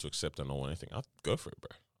person to accept and not want anything. I'll go for it, bro.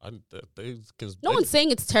 No one's saying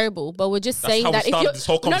it's terrible, but we're just That's saying how we that if started you're this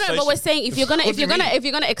whole no, but we're conversation. saying if you're gonna What do you mean? if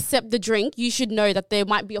you're gonna accept the drink, you should know that there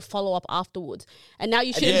might be a follow up afterwards. And now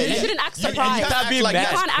you shouldn't act surprised. You can't be like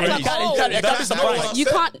mad. You can't act like, oh, You can't be surprised. you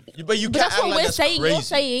can't. But you But can't that's act what like we're that's saying. crazy. You're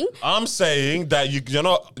saying I'm saying that you're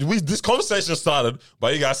not. This conversation started by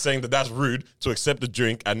you guys saying that that's rude to accept the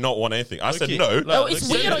drink and not want anything. I said Okay. no. oh, it's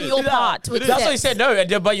Look, weird on your part to That's what you accept. said. No, and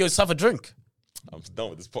then buy yourself a drink. I'm done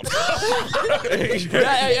with this podcast.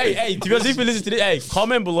 hey, because if you listen to this, hey,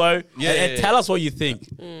 comment below and yeah. tell us what you think.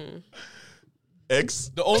 Eggs.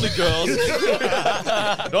 The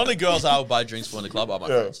only girls I would buy drinks for in the club are my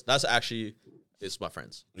friends. That's actually it's my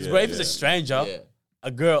friends. Bro, if it's a stranger, Yeah.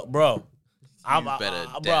 a girl, bro, I'm better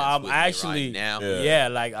bro, dance I'm with me actually right now. yeah,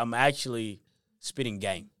 like I'm actually spitting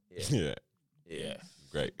game. Yeah. Yeah.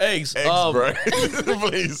 Great. Eggs. Eggs, bro.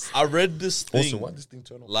 Please. I read this thing Also, why this thing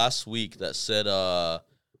turn on? last week that said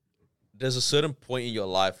there's a certain point in your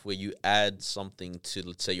life where you add something to,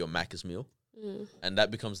 let's say, your Macca's meal, and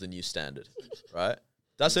that becomes the new standard, right?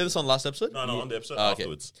 Did I say this on last episode? No, on the episode Oh, okay.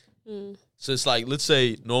 afterwards. So it's like, let's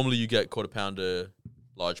say normally you get quarter pounder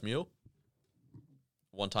large meal.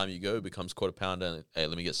 One time you go, it becomes quarter pounder, and hey,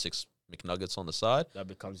 let me get 6 McNuggets on the side. That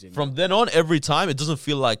becomes your From then on, every time it doesn't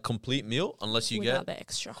feel like complete meal unless you Without get the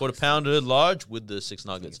extra. quarter pounder large with the 6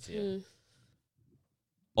 nuggets.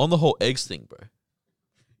 On the whole eggs thing, bro.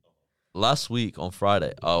 Last week on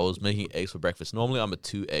Friday, I was making eggs for breakfast. Normally, I'm a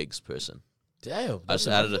 2 eggs person. Damn. I just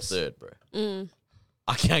added a third, bro.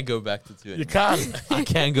 I can't go back to 2 anymore. You can't. I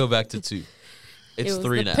can't go back to 2. It's was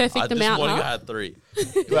 3 the now. perfect This amount, morning huh? I had 3.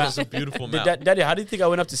 It was a beautiful amount. Daddy, how do you think I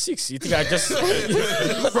went up to 6? You think I just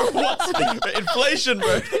Inflation,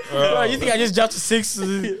 bro. bro, you think I just jumped to 6?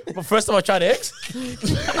 But first time I tried X?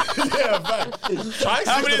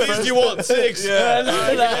 How many of these do you want? 6.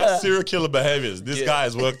 Yeah. Serial killer behaviors. This guy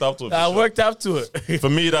has worked up to it. I for worked up to it. sure. For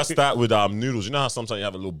me, that's that with noodles. You know how sometimes you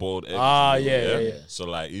have a little boiled egg? Ah, with yeah, noodles, yeah. So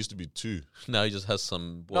like, it used to be 2. Now he just has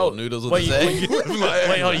some boiled noodles with wait, his egg.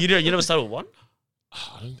 wait, hold on, you never started with 1?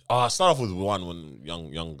 I started off with 1 when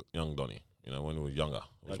young Donnie. You know, when we were younger,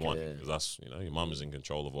 it was 1 yeah. because that's your mum is in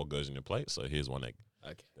control of what goes in your plate. So here's 1 egg.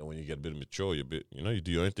 Okay. Then when you get a bit mature, you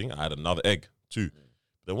do your own thing. I had another egg, 2.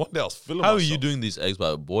 Then one day I was filling How are myself. you doing these eggs,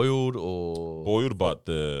 by boiled or Boiled, but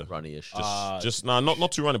the runny-ish?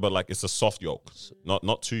 not too runny, but like it's a soft yolk,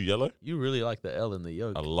 not too yellow. You really like the L in the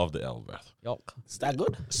yolk. I love the L, breath. Yolk. Is that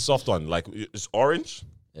good? Soft one, like it's orange.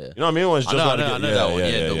 Yeah. You know what I mean? When it's I just know, like I know that one.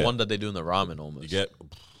 Yeah, the one that they do in the ramen almost. you get.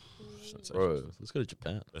 Bro, let's go to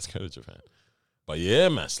Japan. Let's go to Japan. But yeah,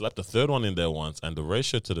 man, slapped the 3rd one in there once, and the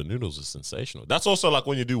ratio to the noodles is sensational. That's also like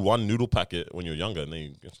when you do 1 noodle packet when you're younger, and then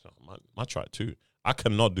you might try 2. I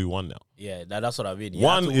cannot do 1 now. Yeah, that's what I mean.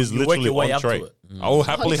 1 is literally on tray. I will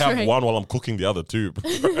happily On have tray. 1 while I'm cooking the other 2.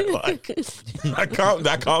 Bro. Like,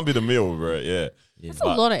 that can't be the meal, bro. Yeah. That's a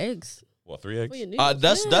lot of eggs. What, 3 eggs? For your noodles.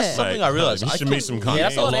 That's Yeah. something I realized. You I should meet some Yeah,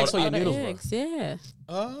 that's a lot of Ghanaians. eggs for your Lot of noodles, bro. eggs,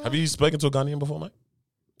 yeah. Have you spoken to a Ghanaian before, mate?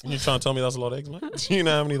 You trying to tell me that's a lot of eggs, mate? Do you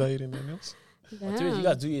know how many they eat in their meals? Dude, you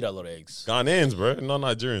guys do eat a lot of eggs. Ghanaians, bro, not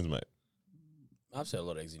Nigerians, mate. I've said a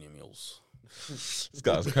lot of eggs in your meals. This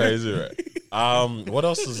guy's crazy, right? What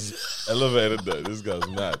else is elevated though? This guy's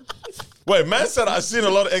mad. Wait, man said I've seen a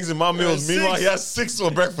lot of eggs in my meals. Meanwhile, he has 6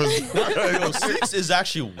 for breakfast. 6 is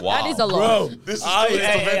actually wild. That is a lot. This is I'm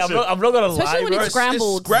intervention. not gonna lie, Especially when bro. it's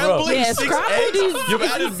scrambled. Scrambling Yeah, 6 scrambled eggs. is You've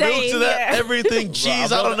added milk to insane, that. yeah. Everything,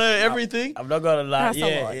 cheese. I don't know everything. I'm not gonna lie. That's a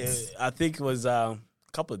Yeah, lot. yeah, I think it was a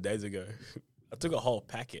couple of days ago. I took a whole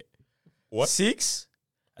packet. What? 6,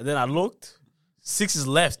 and then I looked. 6 is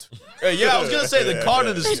left, Yeah, I was gonna say the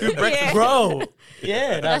carton is 2 breakfast. Yeah. bro.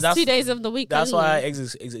 Yeah, That's 2 days of the week. That's only. why eggs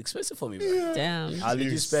is expensive for me, bro. Damn. I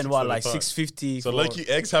literally Jeez, spend what, like 6 $6.50. So like,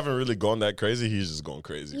 eggs haven't really gone that crazy. He's just gone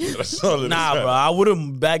crazy. That's all it is. Nah, bro. I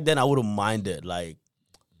wouldn't back then. I wouldn't mind it. Like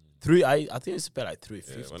 3. I think it's about like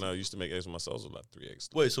 $3.50. Yeah, when I used to make eggs myself, it was like 3 eggs.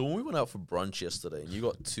 Wait, so when we went out for brunch yesterday and you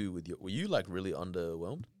got 2 with your, were you like really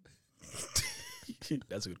underwhelmed?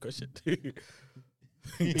 That's a good question.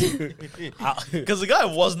 Because the guy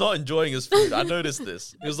was not enjoying his food. I noticed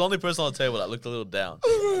this. He was the only person on the table that looked a little down.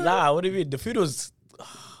 Nah, what do you mean? The food was.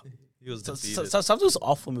 He was So, defeated. something was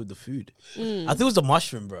off for me with the food. I think it was the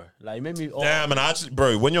mushroom, bro. Like it made me. Oh, Damn, and I actually,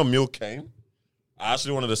 bro, when your meal came, I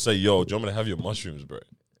actually wanted to say, yo, do you want me to have your mushrooms, bro?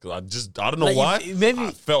 Because I don't know Like, why. it made me-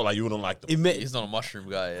 I felt like you wouldn't like them. it made, He's not a mushroom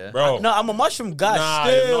guy, yeah? Bro, no, I'm a mushroom guy. nah,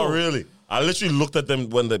 still. not really. I literally looked at them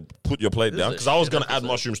when they put your plate This down is a because I was shit going to add episode.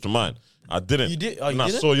 mushrooms to mine. I didn't. You did? Oh, and you I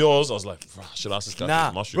didn't? saw yours. I was like, "Bruh, should I ask this guy for Nah,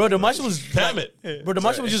 his mushrooms? bro, the mushroom was. Damn it. Bro, the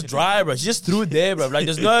mushroom was just dry, bro. She just threw it there, bro. Like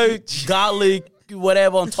there's no garlic,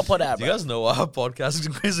 whatever on top of that, Do bro. you guys know our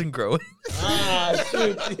podcast isn't growing? Ah,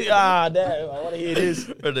 shoot. Ah, damn. I want to hear this.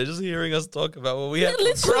 Or they're just hearing us talk about what we have for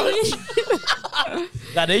Literally.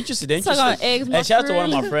 brunch. Nah, they're interested. They're So I interested. got eggs, And shout out to one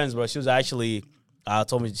of my mushroom. friends, bro. She was actually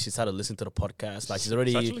told me she started listening to the podcast. Like she's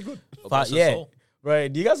already. It's actually good. bless her Yeah. soul.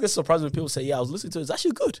 Right. Do you guys get surprised when people say, "Yeah, I was listening to it. It's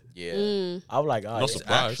actually good." Yeah. I'm like, oh, Not yeah.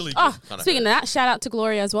 surprised. Actually, Oh, kinda speaking of hurt. that, shout out to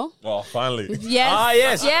Gloria as well. Oh, finally. Yes. Ah,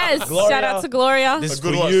 yes. Yes. Gloria. Shout out to Gloria. This This, is A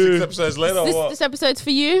good for one, you. 6 episodes later or what? episode's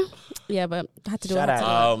for you. Yeah, but I had to do Shout it. I had to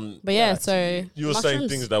out. do it. But yeah, so You were saying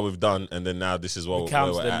mushrooms. things that we've done, and then now this is what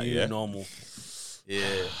Counts where we're the at, new yeah? normal. Yeah.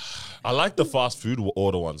 I like the fast food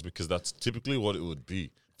order ones because that's typically what it would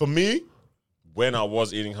be. For me, when I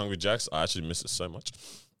was eating Hungry Jacks, I actually miss it so much.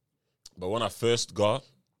 But when I first got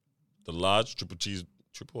the large triple cheese,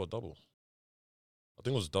 triple or double? I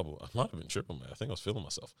think it was double. I might have been triple, man. I think I was feeling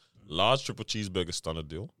myself. Large triple cheeseburger stunner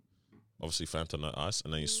deal. Obviously Fanta Nut Ice.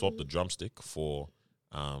 And then you swap the drumstick for,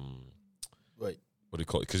 Wait. what do you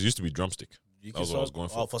call it? Because it used to be drumstick. You That was what I was going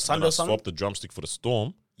for. Oh, for And Sunday then I or something? swapped the drumstick for the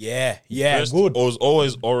Storm. Yeah. Yeah. First, Good. It was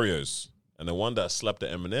always Oreos, and the one that slapped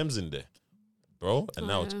the M&Ms in there, bro. And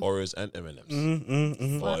now it's Oreos and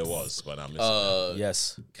M&Ms. Oh, it was, but I miss it.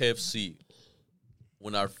 Yes. KFC.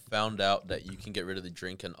 When I found out that you can get rid of the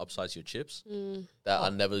drink and upsize your chips, that I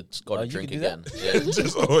never got Oh, a you drink can do again. Yeah.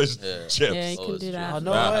 Just always Yeah. chips. Yeah, you can Always do chips. that. Oh,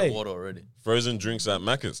 no I had way. water already. Frozen drinks at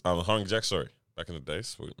Macca's. Hungry Jack, sorry. Back in the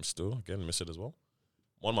days, we still again miss it as well.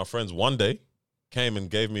 One of my friends one day came and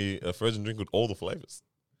gave me a frozen drink with all the flavors.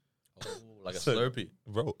 Oh, like a So- Slurpee.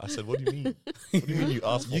 Bro, I said, what do you mean? What do you mean you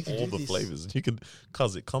asked for You can all do the this. flavors? You can,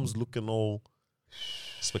 cause it comes looking all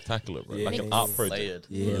spectacular, bro. Yeah. Like an Mixed. art project. Layered.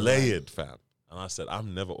 Yeah. Layered, fam. And I said,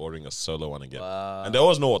 I'm never ordering a solo one again. Wow. And they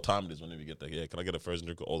always know what time it is whenever you get there. Yeah, can I get a frozen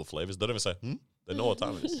drink with all the flavors? They don't even say, They know what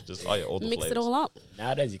time it is. Just, oh yeah, all the Mix flavors. it all up.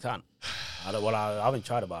 Nowadays you can't. I haven't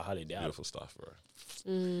tried it, but I highly doubt it. Beautiful stuff, bro.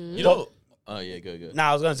 You know. Oh yeah, go. Nah,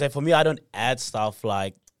 I was gonna say for me, I don't add stuff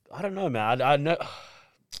like I don't know, man. I know.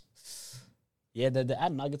 Yeah, the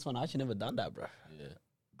add nuggets one, I actually never done that, bro. Yeah.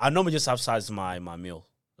 I normally just upsize my meal.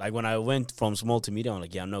 Like when I went from small to medium, I'm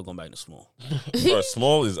like, yeah, I'm not going back to small. Bro,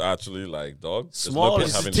 small is actually like, dog. there's no Small point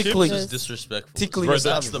is having tickling. Chips is Yes. disrespectful. Tickling Bro,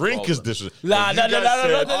 yourself. that the drink is problem. disrespectful. Nah, You no, guys said- no,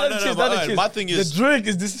 Oh, no, the no, cheese, but, not the cheese. my thing is- the drink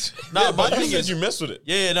is this. Nah, my But you thing said is, you mess with it.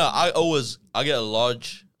 yeah, no. I get a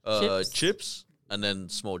large Chips? chips and then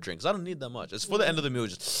small drinks. I don't need that much. It's for the end of the meal.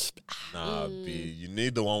 Just Nah, B, you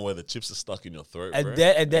need the one where the chips are stuck in your throat, And bro.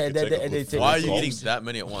 then- You can take a and they full take- why are you gulp. eating that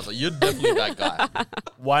many at once? Like, you're definitely that guy.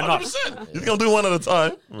 Why not? 100%. You're gonna do one at a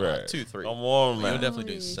time, right? 2, 3. Come on, You're man. definitely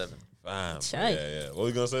doing 7. Bam. Shy. Yeah. What were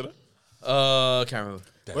you gonna say there? Can't remember.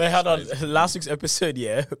 Wait, hold on. Last week's episode,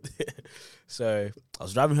 yeah. So I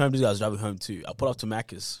was driving home. This guy was driving home too. I put up to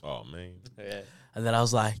Macca's, Oh man. Yeah. and then I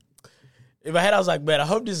was like, in my head, I was like, man, I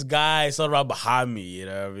hope this guy is not right behind me. You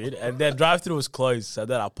know what I mean? And then drive-through was closed, so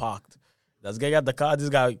then I parked. I was getting out the car. This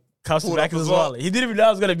guy comes to Pulled up Macca's as as well. well. He didn't even know I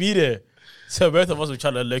was gonna be there. So both of us were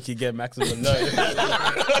trying to low-key get Macca's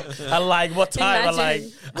alone. I like what time? I like.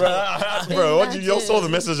 Imagine. Bro, what you saw the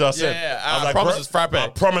message I sent? Yeah, I was I promise bro, it's frappe. I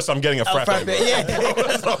promise I'm getting a frappe. frappe, bro. yeah.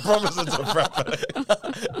 I promise it's a frappe.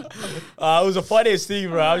 It was the funniest thing,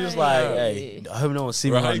 bro. I was just like, hey, I hope no one see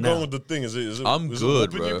me Bro, how right you now. going with the thing? Is it I'm is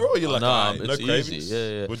good, it whooping bro. you, You're like, nah, no it's cravings. easy.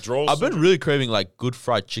 Yeah. Withdrawals. I've been really craving like good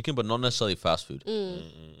fried chicken, but not necessarily fast food.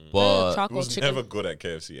 But It Charcoal was chicken. never good at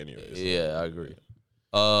KFC anyway. so- yeah, I agree.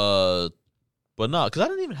 But no, because I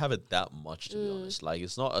don't even have it that much to be honest. Like,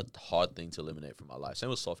 it's not a hard thing to eliminate from my life. Same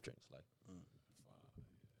with soft drinks. Like,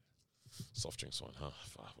 Soft drinks one, huh?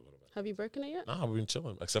 Fuck, I forgot about Have you broken it yet? that. Nah, we've been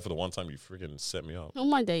chilling. Except for the one time you freaking set me up. On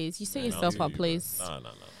my days, you set Man, I'll yourself give up, you, please. Nah.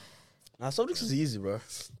 Nah, Sodexo is easy, bro. Are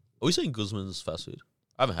we saying Guzman's fast food?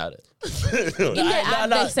 I haven't had it. In their app,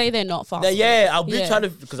 nah. they say they're not fast. Yeah, I'll be Yeah. trying to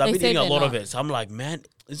because I've They been say eating a they're lot of not. it. So I'm like, man,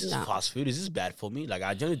 is this Nah. fast food? Is this bad for me? Like,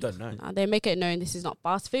 I generally don't know. They make it known this is not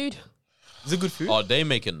fast food. Is it good food? Oh, they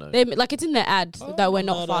make it known. They like it's in their ad that we're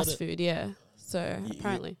not no, fast food. Yeah. So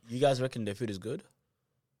apparently, You guys reckon their food is good?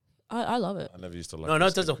 I love it. I never used to like. No, not in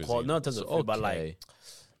Western terms of quality. cuisine. Not in terms of food, but like,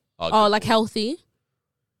 Oh, like healthy.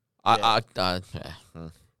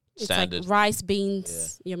 It's Standard. like rice,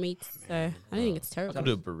 beans, your meat. So I don't think it's I can terrible.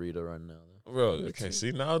 do a burrito right now. Though. Bro, okay,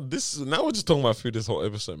 see now we're just talking about food this whole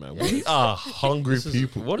episode, man. We are hungry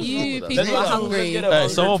people. What is wrong You with that? people are hungry. Hey,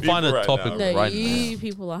 someone people find a right topic now. No, right you now.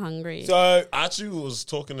 people are hungry. so, I actually was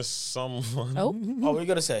talking to someone. Oh, what were you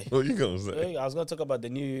gonna say? What you gonna say? Hey, I was gonna talk about the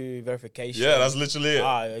new verification. Yeah, that's literally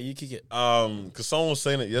it. You kick it. Because someone was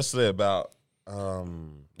saying it yesterday about I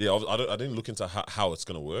didn't look into how it's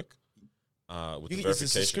gonna work. With the It's a verification,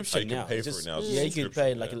 subscription how you now. can pay It's for just- it now. It's a Yeah, you can subscription,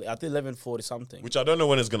 pay like yeah. I think 11.40 something. Which I don't know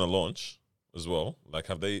when it's gonna launch as well. Like,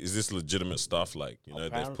 is this legitimate stuff? Like, they've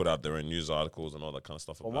Apparently- put out their own news articles and all that kind of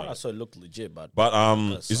stuff. From what About I it. saw, it looked legit, but But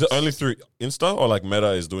is it only through Insta or like Meta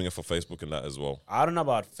is doing it for Facebook and that as well? I don't know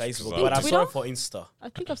about Facebook, Twitter? but I saw Twitter? it for Insta. I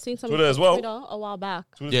think I've seen some Twitter as well? Twitter a while back.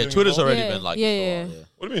 Yeah, Twitter's already Yeah, been like yeah, before, yeah.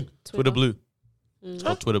 What do you mean? Twitter Blue. Mm. It's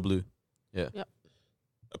called Twitter Blue.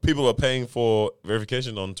 People are paying for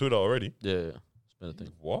verification on Twitter already. Yeah, it's been a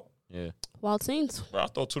thing. What? Yeah. Wild scenes. Bro, I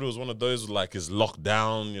thought Twitter was one of those like is locked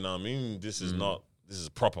down. You know what I mean? This is not. This is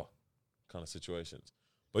proper kind of situations.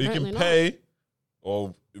 But you Apparently can not. pay,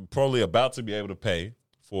 or probably about to be able to pay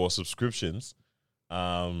for subscriptions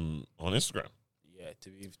on Instagram. Yeah, to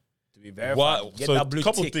be verified. Why? Get So that a blue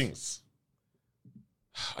couple tick. things.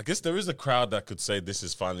 I guess there is a crowd that could say this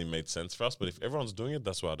has finally made sense for us, but if everyone's doing it,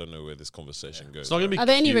 that's why I don't know where this conversation goes. It's not gonna be Are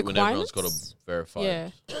there any cute when everyone's got requirements? to verify. Yeah.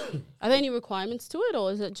 Are there any requirements to it,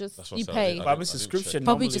 or is it just That's what you I said. pay? I Private didn't subscription. check.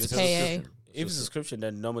 Probably normally just it's a pay, subscription. If it's a subscription,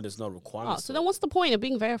 then normally there's no Oh, requirements. so then what's the point of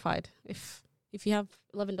being verified? If you have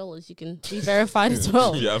 $11, you can be verified as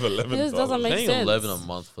well. You have $11. This doesn't make Paying sense. 11 a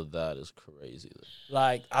month for that is crazy. Though.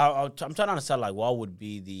 Like, I'm trying to understand, like, what would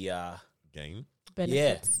be the Gain,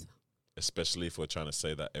 Benefits. especially if we're trying to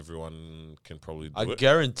say that everyone can probably do I it.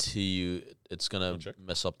 guarantee you it's gonna Check.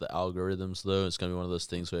 mess up the algorithms though. It's gonna be one of those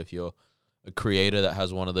things where if you're a creator that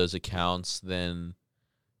has one of those accounts, then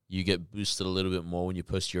you get boosted a little bit more when you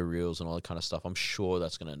post your reels and all that kind of stuff. I'm sure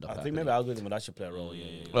that's gonna end up I think happening. maybe algorithm would actually play a role.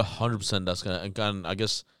 Yeah. 100% that's gonna, again, I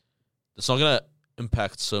guess it's not gonna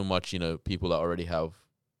impact so much, people that already have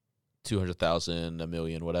 200,000, a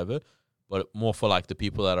million, whatever, but more for like the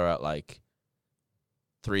people that are at like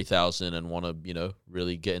 3,000 and want to,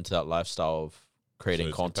 really get into that lifestyle of creating So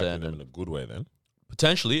it's impacting content them and in a good way. Then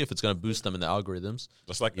potentially if it's going to boost them in the algorithms,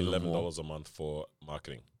 that's like Even $11 more. a month for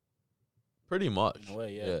marketing. pretty much. In a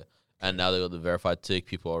way, yeah. And now they got the verified tick.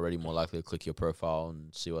 People are already more likely to click your profile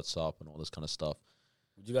and see what's up and all this kind of stuff.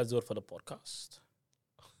 Would you guys do it for the podcast?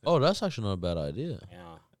 Oh, that's actually not a bad idea.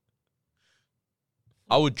 Yeah.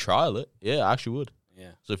 I would trial it. Yeah, I actually would.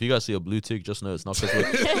 Yeah. So if you guys see a blue tick, just know it's not because we're,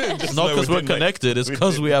 it's know not 'cause we we're didn't make- connected. It's we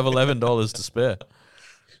because didn't. we have $11 to spare.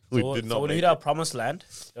 We So, did so not when you make hit our it. promised land,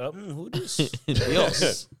 who this?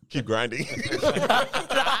 Yes. Keep grinding.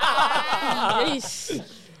 Yeesh.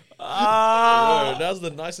 That's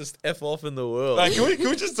the nicest F off in the world. Like, can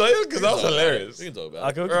we just tell you? Because that was hilarious. We can talk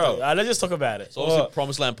about Okay, it. we can talk- let's just talk about it. So obviously,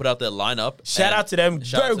 Promised Land put out their lineup. Shout and out to them.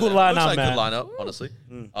 shout out Very to good them. Looks lineup, like man. good lineup, honestly.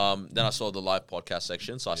 Then I saw the live podcast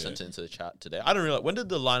section, so I sent it into the chat today. I didn't realize, when did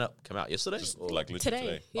the lineup come out? Yesterday? Just Or- like literally Today.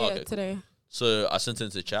 today. Yeah, Okay, cool. today. So I sent it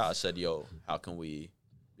into the chat. I said, "Yo, how can we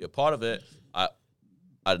be a part of it?"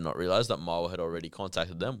 I did not realize that Marvel had already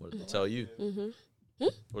contacted them. What did they tell you?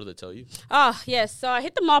 What did they tell you? Yes. So I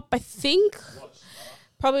hit them up, I think,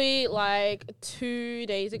 probably like 2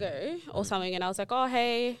 days ago or something. And I was like, oh,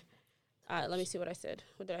 hey. Let me see what I said.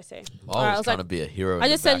 What did I say? I was trying to be a hero. I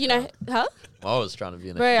just said, huh? I was trying to be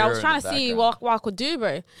a Bro, hero. I was trying to see what I could do,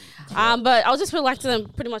 bro. But I was just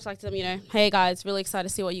pretty much like to them, hey guys, really excited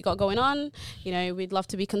to see what you got going on. We'd love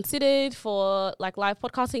to be considered for like live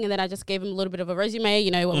podcasting. And then I just gave them a little bit of a resume,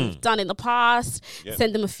 what we've done in the past, Yeah.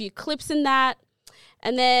 send them a few clips in that.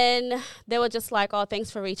 And then they were just like, oh, thanks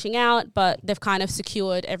for reaching out. But they've kind of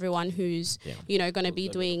secured everyone who's, going to be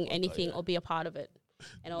doing anything or be a part of it.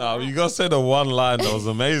 And all No, that. you gotta say the one line that was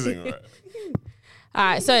amazing, right? All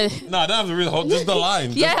right, so No, I don't have to read the whole, just the line.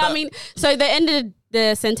 Just yeah, that. I mean, so they ended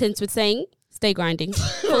the sentence with saying, stay grinding.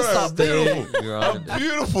 Full stop. Beautiful. A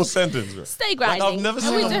beautiful sentence, bro. Stay grinding. never and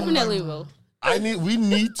seen we a- definitely will. We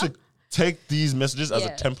need to take these messages as a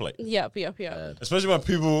Yeah. template, Yep. especially when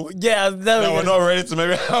people Yeah, that we're not ready to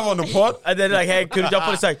maybe have on the pod. And then like, hey, could you jump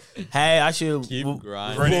on? It's like, hey, actually, Keep we're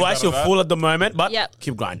grinding. actually full at the moment, but Yep.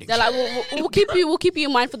 keep grinding. They're like, we'll keep you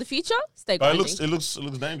in mind for the future. Stay But grinding. it looks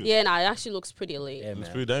dangerous. Yeah, no, it actually looks pretty elite. Yeah, It's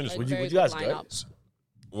man. pretty dangerous. Like, Would you very guys good go? lineup.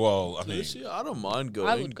 Well, I mean, Honestly, I don't mind going.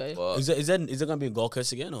 I would go. but- Is it gonna be in Gold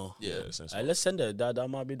Coast again or? yeah. essentially, Let's send it. That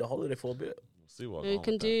might be the holiday for a bit. see what We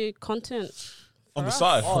can do content. on the for us.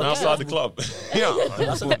 side from Oh, outside yeah. the club. Yeah,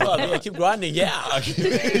 That's a good club. Yeah, keep grinding. Yeah.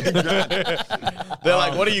 They're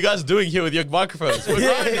like, what are you guys doing here with your microphones?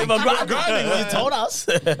 Yeah, but grinding. You told us.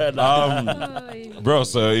 bro.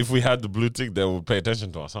 So if we had the blue tick, they would pay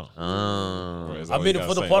attention to us, huh? Bro, is that I what mean, you for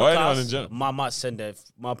guys the saying? Or anyone in podcast, general? I might send it.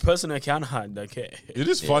 My personal account, I don't care. It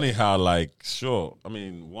is funny how, like, sure. I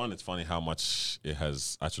mean, one, it's funny how much it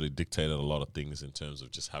has actually dictated a lot of things in terms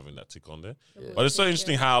of just having that tick on there. But it's so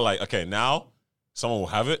interesting how, like, okay, now someone will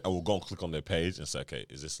have it and will go and click on their page and say, okay,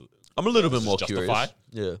 is this I'm a little bit Is more this curious. justified?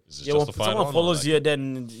 Yeah. is this Yeah, when justified? someone on, or, follows like- you,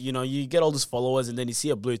 then you get all these followers, and then you see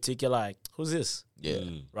a blue tick. You're like, "Who's this?" Yeah.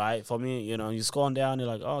 Right? For me, you scroll down. You're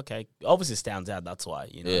like, oh, "Okay." Obviously, it stands out. That's why.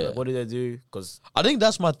 Yeah. Like, what do they do? Because I think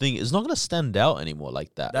that's my thing. It's not gonna stand out anymore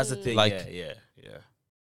like that. that's the thing. Like- yeah.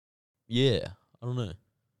 yeah. I don't know.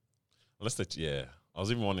 Unless they, yeah. I was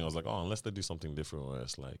even wondering, I was like, oh, unless they do something different where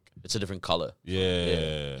it's like, It's a different color.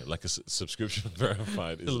 yeah, like a subscription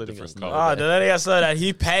verified is a Letting different us know. color. Oh, the lady I saw that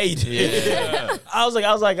he paid. Yeah. I was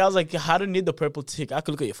like, I don't need the purple tick. I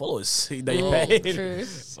could look at your followers that you paid. True.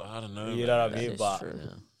 So I don't know. You man. know what I That mean? is But true.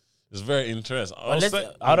 Yeah. It's very interesting.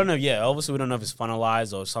 I don't know. Yeah, obviously we don't know if it's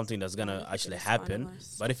finalized or something that's gonna actually it's happen.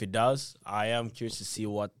 finalized. But if it does, I am curious to see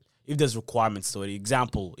if there's requirements to it.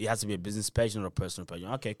 Example, it has to be a business page, not a personal page.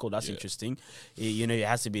 Okay, cool. That's interesting. It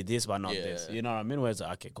has to be this, but not this. Yeah. You know what I mean? Where it's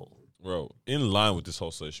like, okay, cool. Bro, in line with this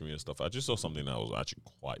whole social media stuff, I just saw something that was actually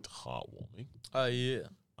quite heartwarming. Oh yeah.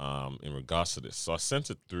 In regards to this. So I sent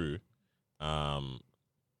it through.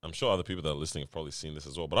 I'm sure other people that are listening have probably seen this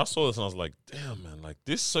as well. But I saw this and I was like, damn, man, like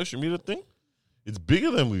this social media thing, it's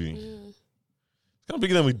bigger than we it's kind of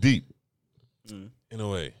bigger than we deep in a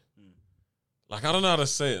way. Like I don't know how to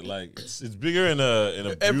say it. Like it's bigger in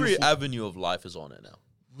a Every beautiful- avenue of life is on it now.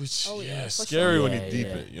 which Oh, yeah, for scary sure. when you Yeah, deep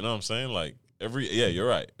yeah. it. You know what I'm saying? Like you're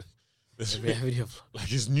right. This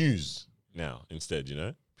like it's news now instead, you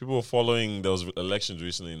know? People were following those elections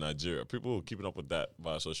recently in Nigeria. People were keeping up with that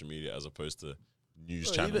via social media as opposed to news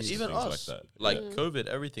Bro, channels even and things us, like that. like Yeah. COVID,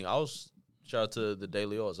 everything. I was shout out to the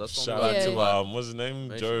Daily Oz. That's the Shout only out guy to Yeah. what's his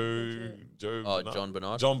name? Joe Bernard. John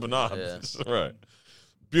Bernard. John Bernard. Yeah. Right.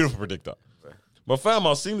 Beautiful predictor. Right. But fam, I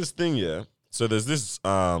was seeing this thing, yeah. So there's this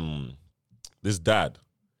this dad.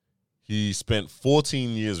 He spent 14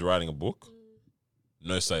 years writing a book.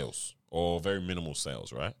 No sales. Or very minimal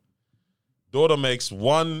sales, right? Daughter makes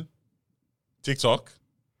one TikTok.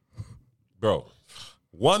 Bro.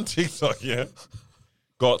 One TikTok, yeah.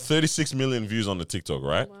 Got 36 million views on the TikTok,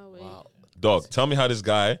 right? Wow. Dog, tell me how this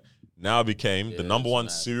guy now became the number it's one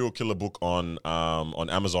mad. serial killer book on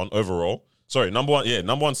Amazon overall. Sorry, number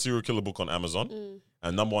one serial killer book on Amazon,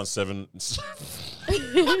 and number one seven.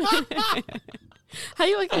 How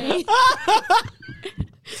you okay?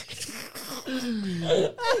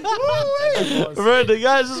 Bro, the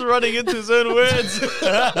guy's just running into his own words.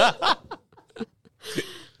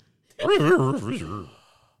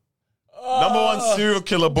 Number one serial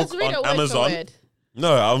killer book Just read it on word for Amazon. word.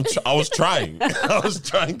 No, I was trying. I was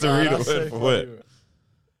trying to read it word for word.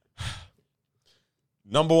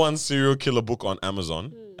 Number one serial killer book on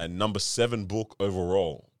Amazon, and number 7 book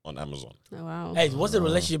overall on Amazon. Oh wow. Hey, what's the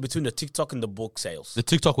relationship between the TikTok and the book sales? The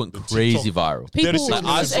TikTok went crazy viral. People, 36 it's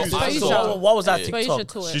million views. exposure. So what was that Exposure TikTok?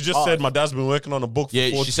 to it. She just said my dad's been working on a book for Yeah,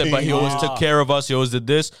 14 she said, but he always years. took care of us. He always did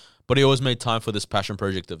this, but he always made time for this passion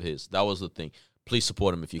project of his. That was the thing. Please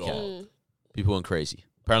support him if you can. People went crazy.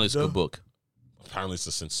 Apparently, it's a good book. Apparently, it's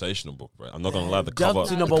a sensational book, bro. I'm not gonna lie. The Jump cover,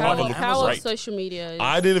 to the number one cover on looks Power of great. social media.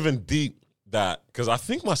 I didn't even deep that because I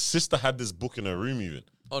think my sister had this book in her room. Even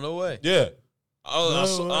Oh, no way. yeah, I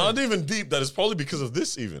way. didn't even deep that it's probably because of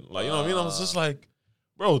this. Even like you know what I mean. I was just like,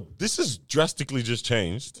 bro, this has drastically just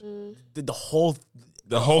changed The whole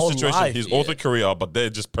the whole whole situation. life, His yeah. author career, but they're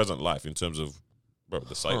just present life in terms of bro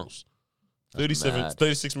the sales.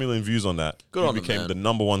 36 million views on that. Good It on them, became man. the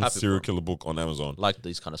number one Happy serial for 'em. killer book on Amazon. Like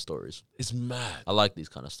these kind of stories. It's mad. I like these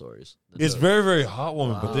kind of stories. It's very, very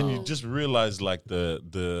heartwarming, but then you just realize like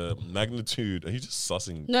the magnitude. Are you just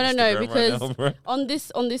sussing? No, Instagram because right now, bro?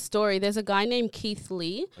 on this story, there's a guy named Keith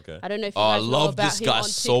Lee. Okay. I don't know if you Oh, I guys know love about this him guy on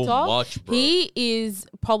so TikTok. much, bro. He is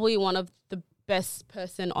probably one of the best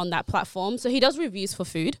person on that platform. So he does reviews for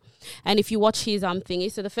food. And if you watch his thingy,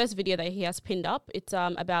 so the first video that he has pinned up, it's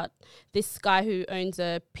about this guy who owns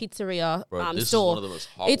a pizzeria Bro, this store. is one of the most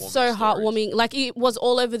heartwarming It's so stories. heartwarming. Like, it was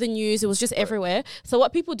all over the news. It was just everywhere. So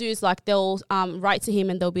what people do is, like, they'll write to him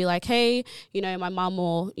and they'll be like, hey, you know, my mum,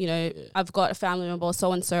 or, you know, I've got a family member or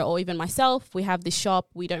so-and-so, or even myself, we have this shop.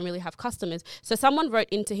 We don't really have customers. So someone wrote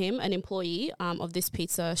into him, an employee of this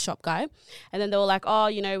pizza shop guy. And then they were like, oh,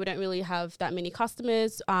 you know, we don't really have that many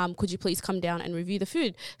customers. Could you please come down and review the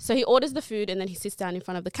food? So he orders the food and then he sits down in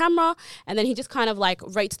front of the camera and then he just kind of like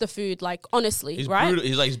rates the food, like, honestly, He's right?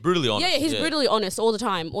 he's brutally honest. Yeah, he's brutally honest all the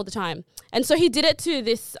time. And so he did it to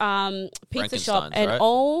this pizza shop, Frankenstein's, and right?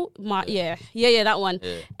 oh my, yeah, that one.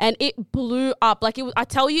 Yeah. And it blew up. Like, it was, I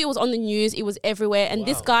tell you, it was on the news. It was everywhere. And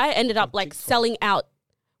this guy ended up like selling out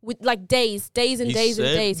with like days and days.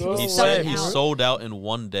 He was He selling said he out. sold out in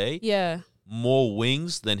one day Yeah. more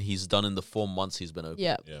wings than he's done in the 4 months he's been open.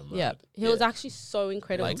 Yeah. Yeah, mad. Yeah. He was actually so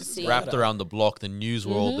incredible Like to see. wrapped around the block, the news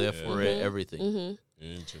were all there for it, everything.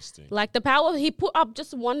 Interesting. Like, the power, he put up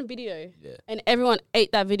just one video Yeah. and everyone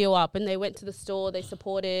ate that video up and they went to the store, they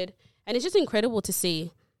supported. And it's just incredible to see.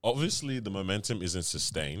 Obviously, the momentum isn't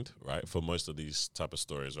sustained, right, for most of these type of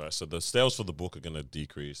stories, right? So the sales for the book are going to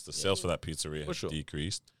decrease. The sales for that pizzeria has sure.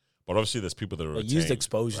 decreased. But obviously, there's people that are Use retained, the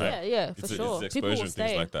exposure. right? Yeah, for It's sure. the People exposure will and things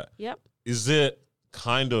stay. like that. Yep. Is it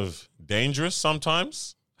kind of dangerous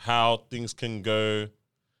sometimes how things can go?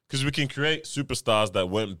 Because we can create superstars that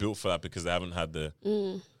weren't built for that because they haven't had the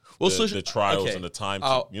the trials and the time.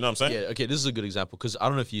 To, you know what I'm saying? Yeah, okay, this is a good example because I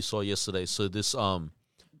don't know if you saw yesterday. So this, I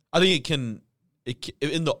think in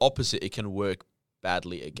the opposite, it can work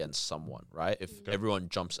badly against someone, right? If everyone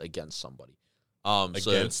jumps against somebody.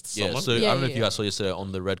 Against someone? So Yeah, I don't know if you yeah. guys saw yesterday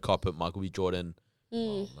on the red carpet, Michael B. Jordan,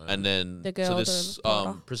 and then The girl, so this the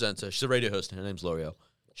daughter. presenter, she's a radio host, her name's L'Oreal.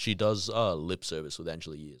 She does lip service with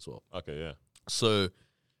Angela Yee as well. Okay, yeah. So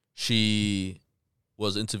she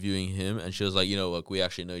was interviewing him and she was like, you know, like, we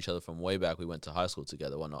actually know each other from way back. We went to high school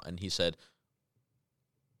together, whatnot. And he said,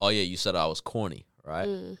 oh yeah, you said I was corny, right?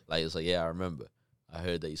 Like, it's like, yeah, I remember. I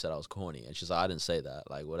heard that you said I was corny. And she's like, I didn't say that,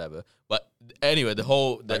 like, whatever. But anyway, Like,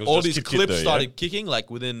 it was all just these kick it clips though, yeah? started kicking, like,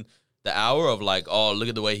 within the hour of, like, oh, look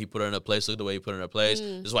at the way he put her in her place. Look at the way he put her in her place.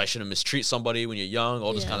 This is why I shouldn't mistreat somebody when you're young,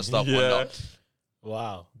 all this kind of stuff. Yeah. whatnot.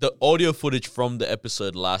 Wow. The audio footage from the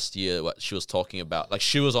episode last year, what she was talking about, like,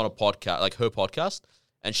 she was on a podcast, like her podcast,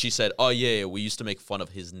 and she said, oh yeah, we used to make fun of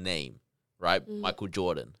his name, right? Michael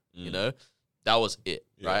Jordan, you know? That was it,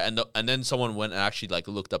 right? And then someone went and actually, like,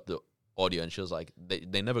 looked up the audio and she was like,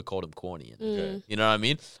 they never called him corny. Okay. You know what I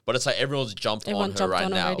mean? But it's like everyone's jumped Everyone on her jumped right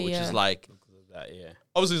on now, already, which yeah. is like, Yeah.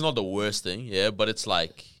 obviously it's not the worst thing, yeah, but it's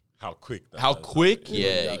like, How quick? That how has quick, happened.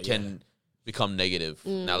 yeah, it can become negative.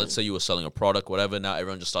 Now, let's say you were selling a product, whatever. Now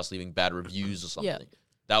everyone just starts leaving bad reviews or something. Yeah.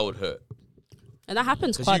 That would hurt And that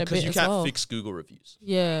happens quite a bit you as can't well. fix Google reviews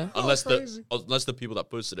Yeah. unless the people that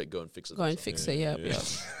posted it go and fix it. Go and fix it, yeah.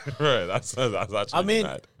 Right, that's actually I mean,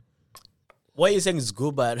 mad. what you're saying is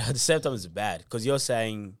good, but at the same time, it's bad because you're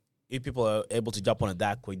saying if people are able to jump on it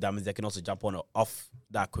that quick, that means they can also jump on it off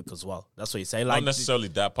that quick as well. That's what you're saying. Not Like, necessarily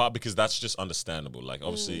that part because that's just understandable. Like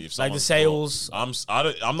obviously, if like the someone's sales.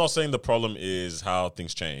 I'm not saying the problem is how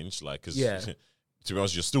things change. Like because Yeah. to be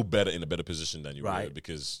honest, you're still better in a better position than you were Right.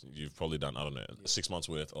 because you've probably done 6 months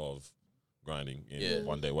worth of grinding in Yeah.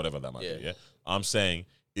 one day, whatever that might Yeah. be. Yeah, I'm saying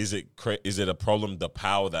is it a problem the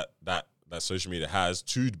power that social media has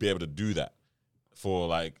to be able to do that for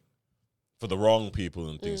the wrong people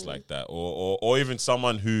and things like that, or even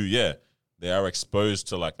someone who they are exposed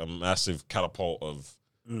to like a massive catapult of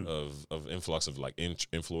influx of like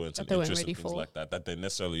influence That and they weren't interest and ready things for. like that they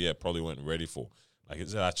necessarily probably weren't ready for. Like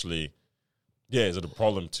is it actually is it a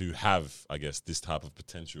problem to have, I guess, this type of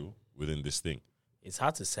potential within this thing? It's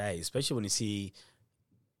hard to say, especially when you see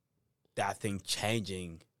that thing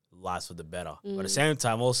changing lives for the better, but at the same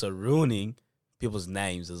time also ruining people's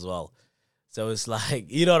names as well. So it's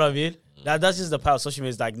like, you know what I mean? That's just the power of social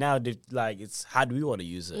media. It's like now, it's how do we want to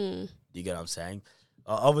use it? Do you get what I'm saying?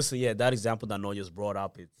 Obviously, that example that Noah just brought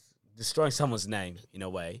up, it's destroying someone's name in a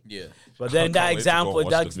way. Yeah. But then I that can't wait to go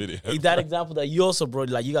example, and watch the video. that example that you also brought,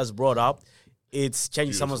 like you guys brought up, it's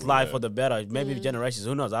changing someone's Beautiful, life yeah. for the better. Maybe generations,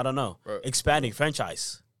 who knows? I don't know. Right. Expanding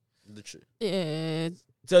franchise. Literally. Yeah.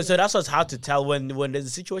 So that's what's hard to tell when there's a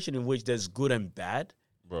situation in which there's good and bad.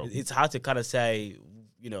 Bro, It's hard to kind of say,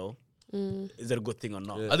 is it a good thing or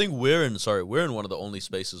not? I think we're in one of the only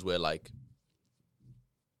spaces where, like,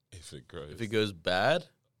 if it grows. if it goes bad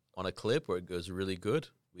on a clip or it goes really good,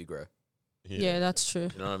 we grow. Yeah, that's true.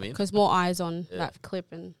 You know what I mean? Because more eyes on Yeah. that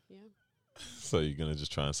clip and So you're gonna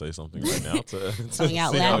just try and say something right now to Something see how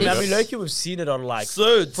outlandish. it I goes? mean, Loki, we've seen it on like.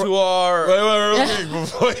 So to our Wait,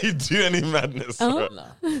 before you do any madness, bro. nah,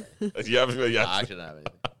 You have, you I have actually don't have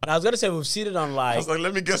anything. I was gonna say we've seen it on I like. was like,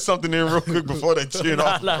 let me get something in real quick before they tune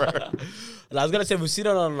off. Nah, bro. And I was gonna say we've seen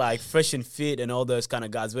it on like Fresh and Fit and all those kind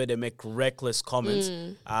of guys where they make reckless comments,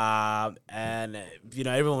 and you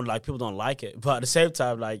know everyone like people don't like it, but at the same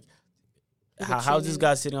time like, how's this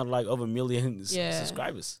guy sitting on like over millions Yeah.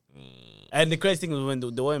 subscribers? And the crazy thing was when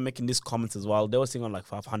they were making these comments as well, they were sitting on like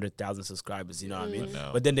 500,000 subscribers. You know what I mean?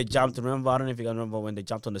 know. But then they jumped. Remember, I don't know if you guys remember when they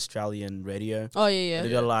jumped on Australian radio. Oh yeah, They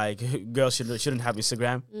yeah. were like, girls shouldn't have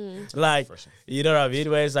Instagram. Like, you know what I mean?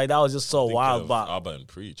 Where it's like, that was just so Think wild. of But, Abba and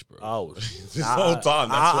Preach, bro. oh, This whole time.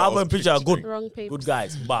 That's what I Alba was and Preacher are picturing. good, Wrong people. good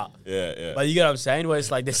guys. But Yeah. you get what I'm saying? Where it's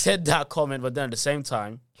like, they said that comment, but then at the same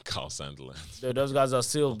time, Carl Sanderland. those guys are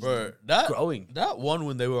still Bro, that growing. That one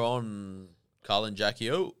when they were on Carl and Jackie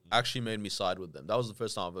O actually made me side with them. That was the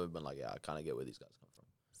first time I've ever been like, yeah, I kind of get where these guys come from.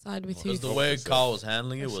 Side with you. Because the way Carl was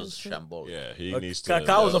handling it That's was so true. shambolic. Yeah, he But needs to.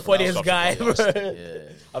 Carl was the funniest stop guy, the bro. podcast.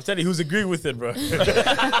 Yeah. I'm telling you, he was agreeing with it, bro.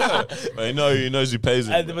 But he knows he pays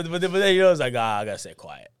it. And, bro. but then he was like, I gotta stay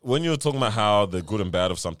quiet. When you were talking about how the good and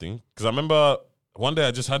bad of something, because I remember one day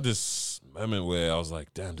I just had this moment where I was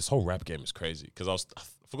like, damn, this whole rap game is crazy. Because I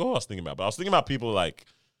forgot what I was thinking about, but I was thinking about people like,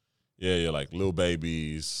 like Lil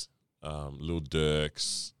Babies, Lil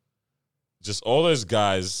Durks, just all those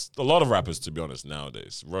guys, a lot of rappers, to be honest,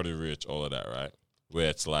 nowadays, Roddy Ricch, all of that, right? Where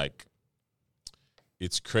it's like,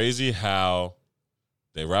 it's crazy how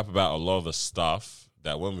they rap about a lot of the stuff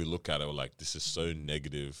that when we look at it, we're like, this is so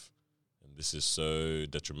negative and this is so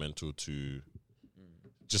detrimental to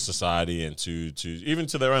just society and to even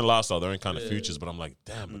to their own lifestyle, their own kind of futures. But I'm like,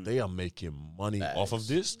 damn, but they are making money off of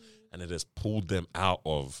this, and it has pulled them out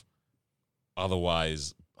of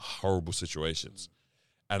otherwise horrible situations.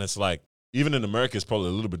 And it's like, even in America, it's probably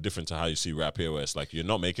a little bit different to how you see rap here, where it's like you're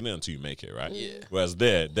not making it until you make it, right? Yeah. Whereas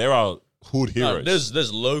there are hood No, heroes.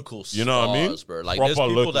 there's local stars, You know what I mean? bro. Like Proper there's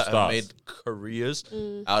people local that stars. have made careers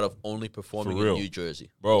out of only performing For real. in New Jersey.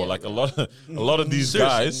 Bro, like a lot of these Seriously,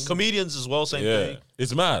 guys. comedians as well, same Yeah, thing.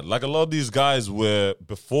 it's mad. Like a lot of these guys were,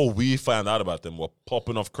 before we found out about them, were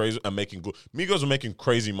popping off crazy and making good. Migos were making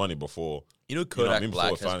crazy money before. You know, what I Kodak mean? Before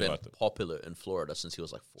Black we has found been out them. popular in Florida since he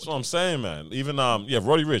was like 14. That's what I'm saying, man. Even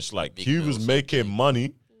Roddy Ricch, like Meek he was Mill, making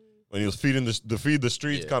money when he was feeding the feed the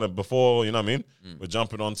streets Yeah. kind of before, you know what I mean? We're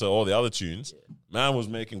jumping onto all the other tunes. Man was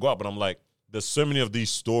making guap, but I'm like, there's so many of these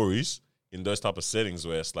stories in those type of settings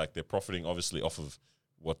where it's like they're profiting obviously off of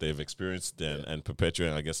what they've experienced and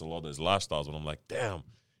perpetuating, I guess, a lot of those lifestyles. But I'm like, damn,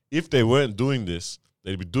 if they weren't doing this,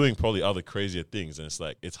 they'd be doing probably other crazier things. And it's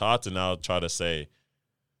like, it's hard to now try to say,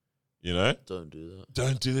 you know, Don't do that.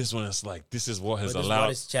 don't do this when it's like, this is what has But this is allowed. what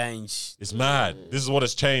has changed. It's mad. This is what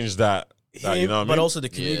has changed that you know what I But mean? also the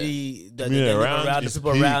community, the Community live around around, the is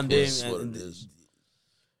people peak, around him. That's what it is.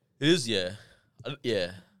 It is, yeah.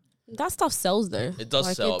 Yeah. That stuff sells though. It does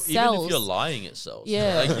Like, sell. It Even sells. if you're lying, it sells.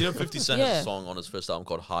 Yeah. Like, you know, 50 Cent has Yeah. a song on his first album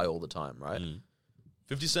called High All the Time, right?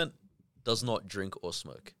 50 Cent does not drink or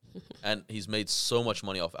smoke. And he's made so much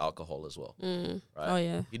money off alcohol as well. Right? Oh,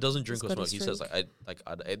 yeah. He doesn't drink He's or got smoke. his He says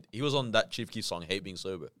like he was on that Chief Keef song Hate Being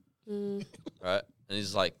Sober. Right? And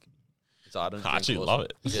he's like I don't I actually drink or love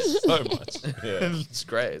it smoke. so much. Yeah. It's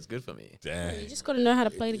great. It's good for me. You Dang. just got to know how to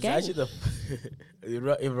play the It's game. actually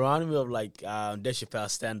it reminded me of like Dave Chappelle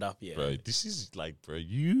stand up. Yeah, Bro, this is like, bro,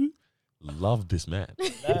 you love this man.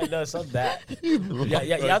 no, it's not that. Bro,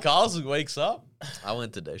 yeah. Carlson wakes up. I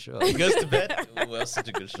went to their show. He goes to bed. Well, such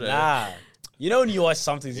a good show. Nah, you know when you watch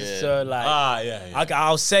something, it's Yeah. so like Yeah. okay,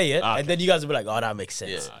 I'll say it, Okay. and then you guys will be like, "Oh, that makes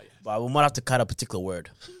sense." Yeah. But we might have to cut a particular word.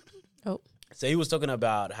 Oh. So he was talking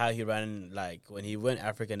about how he ran, like when he went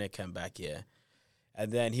Africa and then came back, yeah.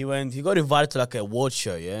 And then he got invited to like a award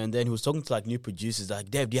show, yeah. And then he was talking to like new producers, like,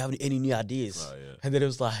 Dave, do you have any new ideas? Oh, yeah. And then it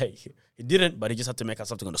was like, he didn't, but he just had to make up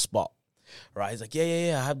something on the spot. Right? He's like,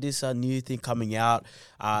 yeah, I have this new thing coming out.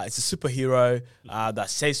 It's a superhero that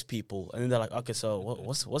saves people. And then they're like, okay, so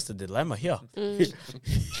what's the dilemma here?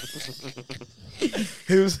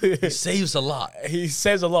 He saves a lot. He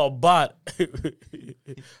says a lot, but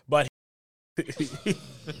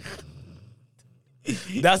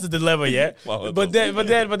that's the dilemma, yeah. Wow, but then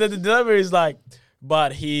the dilemma is like,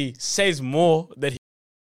 but he says more than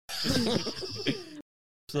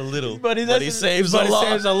A little. but he But he saves a lot.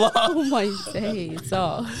 saves a lot. Oh my days.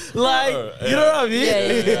 Oh. Like, you know what I mean?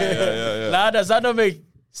 Yeah. Now, does that not make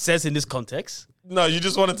sense in this context? No, you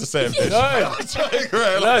just wanted to say it. No,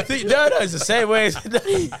 it's the same way.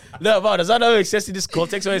 No, but does that not make sense in this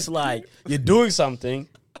context where it's like you're doing something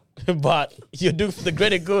but you're doing for the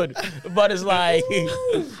greater good. But it's like,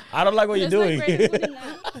 I don't like what you're doing. There's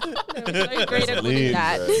no greater good in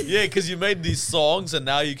that. Yeah, because you made these songs and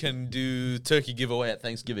now you can do turkey giveaway at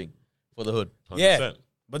Thanksgiving for the hood. 100%. Yeah.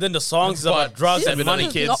 But then the songs is about drugs This and does money,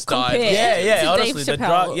 not kids. compare Yeah, to honestly, Dave the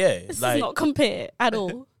Chappelle. drug, yeah. This like, does not compare at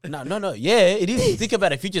all. no. Yeah, it is. Think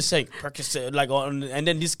about it. If you just say Percocet, like, and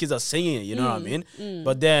then these kids are singing it, you know what I mean?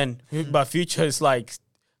 But then, by Future is like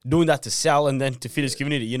doing that to sell and then to feed his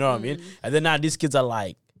community, you know what I mean? And then now these kids are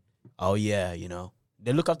like, oh yeah, you know,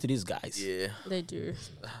 they look up to these guys. Yeah, They do.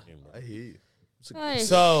 I hear you. Hey,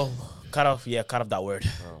 So cut off that word.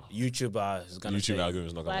 YouTube is gonna YouTube say,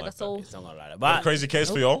 algorithm's not gonna flag like us that. all. it's not gonna lie. Got a But crazy case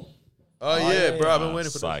for y'all? Oh, yeah, bro. I've been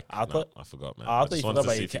waiting for that. Psych. I thought- I forgot, man. I I thought just you wanted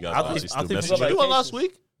forgot to see about if you your guys ca- I thought- actually I still thought you messaging forgot Did you about do you. one last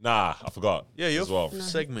week? Nah, I forgot. Yeah, your as well.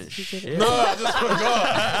 segment. Shit. No, I just forgot.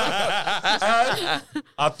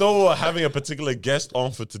 I thought we were having a particular guest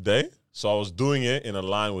on for today, so I was doing it in a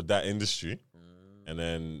line with that industry. And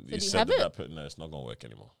then you you said have that, it? no, it's not going to work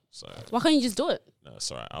anymore. So, why can't you just do it? no,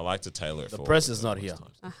 it's all right. I like to tailor it for press is not here.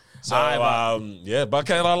 So, yeah, but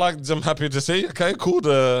okay, I'm happy to see. Okay, cool.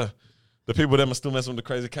 The people that are still messing with the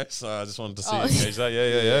crazy case. I just wanted to see engage that.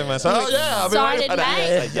 Yeah, man. So, yeah, I've been waiting Excited, for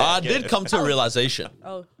that. mate. I did come to a realization.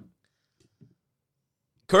 Oh,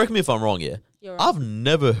 Correct me if I'm wrong, yeah. you're right. I've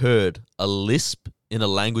never heard a lisp in a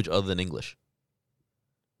language other than English.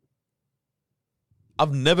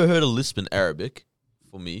 I've never heard a lisp in Arabic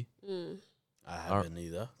for me. I haven't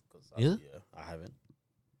either. 'Cause Yeah? I haven't.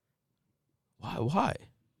 Why?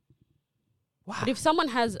 But if someone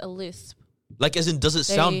has a lisp, Like, as in, does it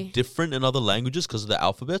They- sound different in other languages because of the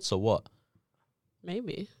alphabets or what?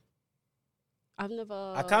 maybe. I've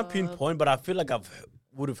never. I can't pinpoint, but I feel like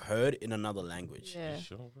would have heard in another language. Yeah.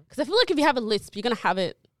 Sure, bro. Because I feel like if you have a lisp, you're gonna have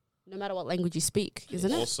it no matter what language you speak,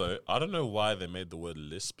 isn't it? Also, I don't know why they made the word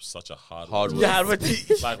lisp such a hard Hard word. word. Yeah,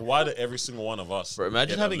 but Like, why did every single one of us? Bro,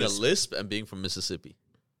 imagine get having a lisp and being from Mississippi.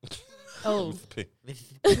 Oh,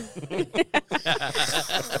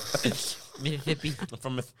 Mississippi. I'm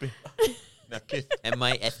from Mississippi. Now, kid.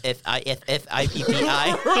 MISSIFFIPPI.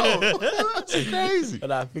 It's crazy.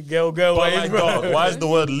 and I think go But away, like, bro. dog, why is the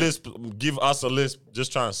word lisp? Give us a lisp.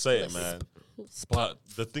 Just trying to say it, man. But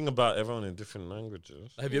the thing about everyone in different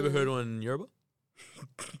languages, Have you ever heard one in Yoruba?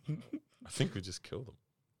 I think we just killed them.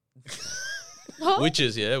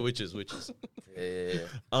 Witches, yeah, witches. Yeah.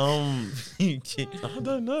 I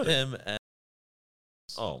don't know. Them and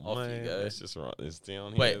Oh Off you man, go. let's just write this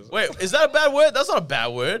down. Here. wait, is that a bad word? That's not a bad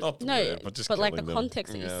word. Not No, bad, but just but like killing the them.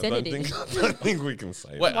 context that you Yeah, I said don't it in. think- I don't think we can say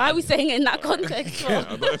Wait, that. Why are we saying it in that context? for? I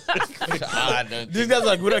don't think- I don't These guys are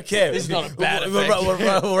like, we don't care. It's not a bad We're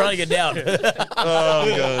running it down. Oh, I'm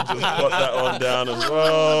gonna just put that one down as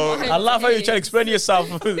well. I love how you try to explain yourself.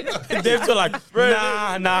 Dave's go like,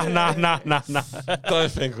 nah.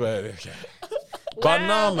 Don't think we're okay. But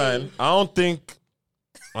no, man, I don't think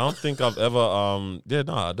I've ever I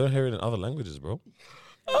don't hear it in other languages, bro.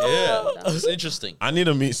 Yeah, that's interesting. I need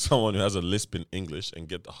to meet someone who has a lisp in English and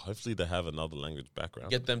hopefully they have another language background.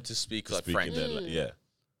 Get them to speak like Speak in French. their yeah.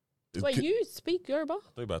 Wait, you speak Yoruba?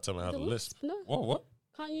 Think about time I have The a lisp. No, What?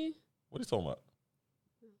 can't you? What are you talking about?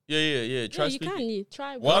 Yeah. Try Yeah, you speaking. can. You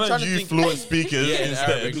try. Well, I'm Why trying don't to you think- fluent speakers Yeah, in instead?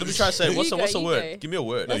 Arabic. Let me try to say. What's You a go. word? Give me a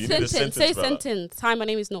word. No, you need a Sentence. sentence, Say brother. sentence. Hi, my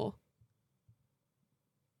name is Noor.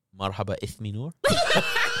 Marhaba ismi Noor.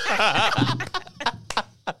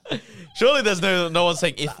 Surely there's no one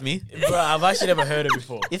saying ismi. Bro, I've actually never heard it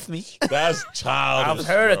before. Ismi. That's childish. I've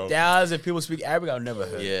heard bro. 1,000 people speak Arabic. I've never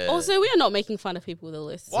heard. Yeah. Also, we are not making fun of people with a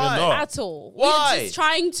list. Why? We're not. At all. Why? We're just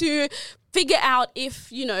trying to figure out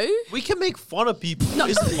if, We can make fun of people.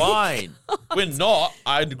 It's fine. We're not.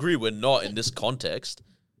 I agree. We're not in this context.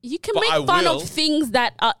 you can But I make fun will. of things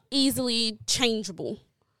that are easily changeable.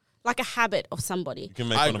 Like a habit of somebody. You can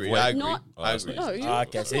make I fun agree. of weight. I agree. Not- Oh, I that's agree. nice. No, you,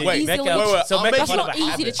 Okay, so Wait, easily- so I'll make make That's fun not of a easy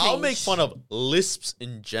habit. to I'll make change. fun of lisps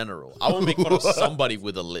in general. I won't make fun of somebody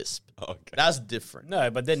with a lisp. Okay. That's different.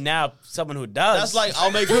 No, but then now someone who does. That's like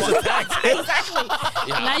I'll make fun of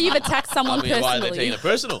Now you've attacked someone I mean, why are they taking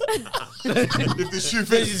personally. it personal? If the shoe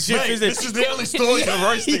fits, shoe mate, fits. this is the only story you're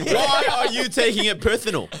roasting. Why are you taking it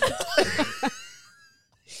personal?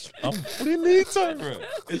 What do you need time, bro?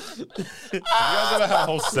 You guys ever had a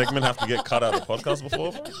whole segment have to get cut out of the podcast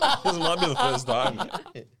before? Bro? This might be the first time.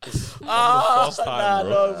 First time,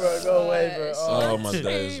 bro. bro, go away, bro. Oh, my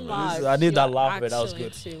days, Too man. much. I need that You're laugh, but that was actually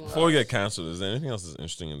good. too much. Before we get cancelled, is there anything else that's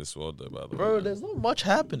interesting in this world, though, by the way? Bro, there's not much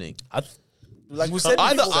happening. Like we said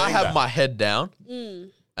Either before. I have that. my head down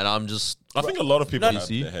Mm. and I'm just I think a lot of people No, have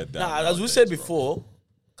no. their head down. Nah, as we nowadays, said bro. before,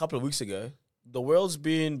 a couple of weeks ago, the world's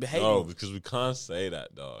been behaving. No, because we can't say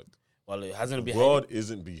that, dog. Well, it hasn't The been world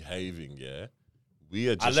isn't behaving, yeah? We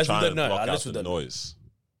are just Unless we trying don't to know, block unless out we the don't know. noise.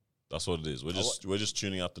 That's what it is. We're just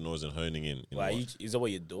tuning out the noise and honing in. Why, is that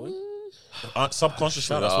what you're doing?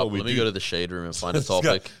 Subconsciously, that's Up, what we let do. me go to the shade room and find a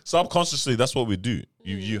topic. Subconsciously, that's what we do.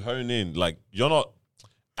 You hone in. Like, you're not,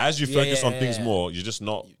 as you focus on things more, you're just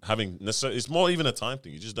not having necessarily, it's more even a time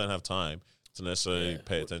thing. You just don't have time to necessarily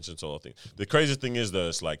pay attention to all things. The crazy thing is, though,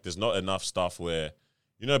 it's like there's not enough stuff where,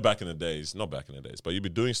 back in the days, not back in the days, but you'd be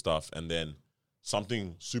doing stuff and then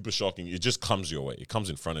something super shocking, it just comes your way. It comes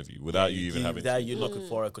in front of you without you even having that. You're looking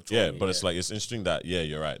for a control. Yeah, but it's like, it's interesting that,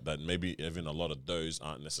 you're right, that maybe even a lot of those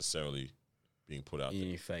aren't necessarily being put out in there.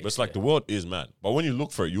 your face. But it's like the world is mad. But when you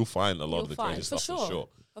look for it, you'll find a lot of the crazy stuff for sure.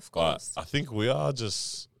 Of But course. I think we are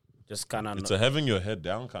just kind of. it's a having your head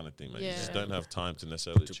down kind of thing, man. You just Yeah. don't have time to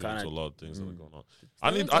necessarily tune kinda- into a lot of things that are going on.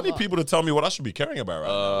 There is a I need lot. people to tell me what I should be caring about right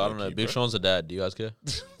now. I don't know. low-key, Big bro. Sean's a dad. Do you guys care?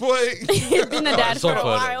 Boy, He's been a dad for a so funny.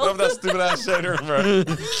 while. love that stupid ass shader,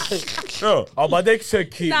 bro. Yo, Oh, but they're so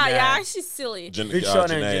cute. Nah, man. you're actually silly. Big Sean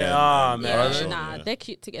and Janae. Oh, man. Yeah, Sean, nah, they're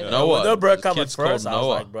cute together. Noah. When they broke up at Kid's called first, I was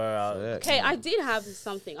Noah. like, bro. Okay, I did have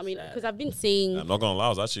something. I mean, because I've been seeing I'm not gonna lie, I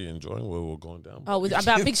was actually enjoying where we're going down.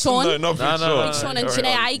 about Big Sean. No, not Big No, no, Sean. no, Big Sean and Carry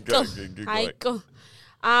Janae on. Go, Aiko. go.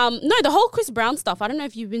 Aiko. No, the whole Chris Brown stuff. I don't know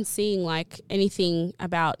if you've been seeing like anything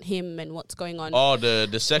about him and what's going on. Oh,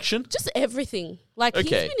 the section. Just everything. Like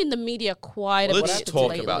Okay. he's been in the media quite a bit. Let's talk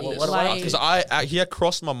lately. about this Like, because he had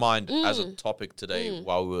crossed my mind as a topic today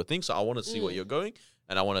while we were thinking. So I want to see what you're going,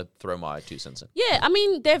 and I want to throw my 2 cents in. yeah, I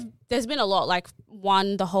mean, there's been a lot. Like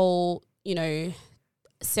the whole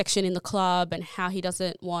section in the club and how he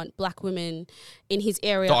doesn't want black women in his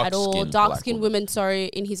area at all. Dark-skinned Dark-skinned black women,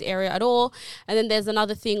 in his area at all. And then there's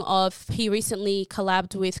another thing of he recently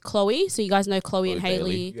collabed with Chloe. So you guys know Chloe and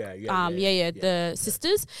Bailey. Hailey. Yeah, the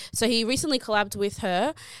sisters. So he recently collabed with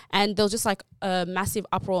her, and there was just like a massive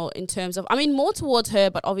uproar in terms of, I mean, more towards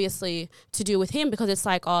her, but obviously to do with him, because it's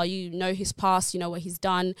like, oh, you know his past, you know what he's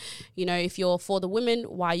done. If you're for the women,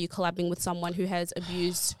 why are you collabing with someone who has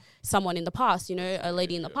abused someone in the past, a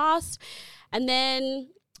lady in the past? And then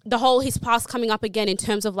the whole his past coming up again in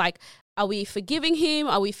terms of like, are we forgiving him?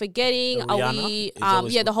 Are we forgetting? The Are Rihanna? we Is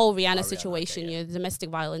always the whole Rihanna Rihanna, situation, okay, the domestic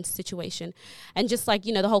violence situation. And just like,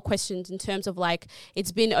 the whole questions in terms of like,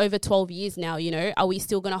 it's been over 12 years now, are we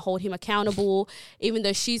still going to hold him accountable even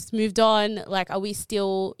though she's moved on? Like, are we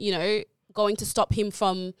still, going to stop him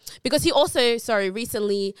from, because he also,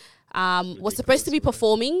 recently was supposed to be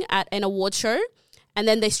performing at an award show, and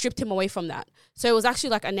then they stripped him away from that. So it was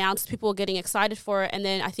actually like announced, people were getting excited for it, and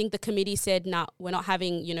then I think the committee said, nah, we're not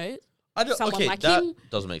having, someone like that him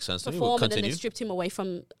doesn't make sense to me. We'll perform, and then they continue. stripped him away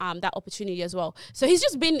from that opportunity as well. So he's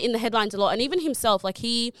just been in the headlines a lot, and even himself, like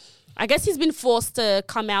I guess he's been forced to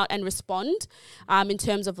come out and respond in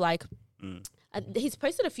terms of like, he's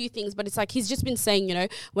posted a few things, but it's like he's just been saying,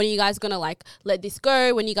 when are you guys gonna like let this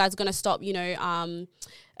go? When are you guys gonna stop,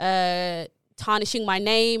 tarnishing my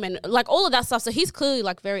name and like all of that stuff. So he's clearly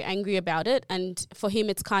like very angry about it, and for him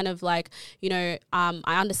it's kind of like, I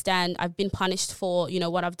understand I've been punished for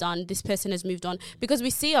what I've done. This person has moved on, because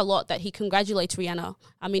we see a lot that he congratulates Rihanna.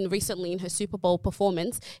 I mean, recently in her Super Bowl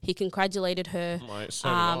performance, he congratulated her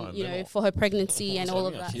for her pregnancy and all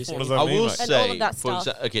of that. What does that I mean? will Like, And all say, of that stuff.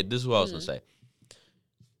 okay, this is what I was gonna say.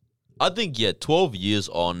 I think 12 years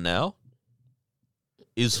on now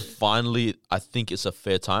is finally, I think it's a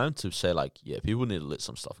fair time to say like, people need to let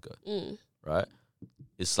some stuff go, right?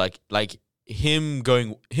 It's like him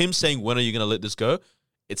saying, when are you gonna let this go?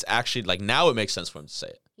 It's actually like, now it makes sense for him to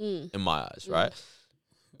say it in my eyes, right?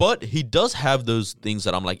 But he does have those things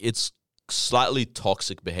that I'm like, it's slightly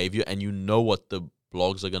toxic behavior, and what the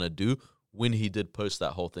blogs are gonna do when he did post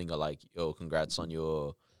that whole thing of like, yo, congrats on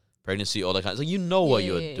your pregnancy, all that kind of, like, what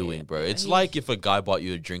you're doing, bro. It's like if a guy bought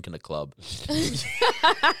you a drink in a club.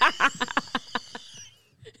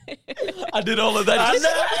 I did all of that.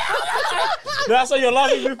 That's why you're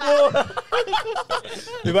laughing before.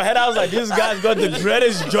 In my head, I was like, this guy's got the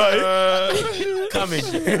greatest joy coming.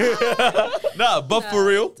 Nah, but for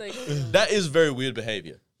real, Take that is very weird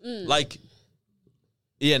behavior. Like,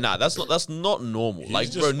 that's not normal.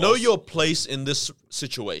 Like, bro, know your place in this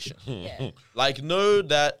situation. Like, know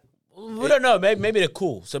that. We don't know. Maybe they're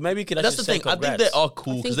cool. So maybe you can. That's the thing. I think they are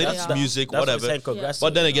cool because they they did are. music, That's what whatever. we're saying, congrats But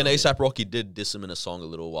to then them, again, you know. ASAP Rocky did diss him in a song a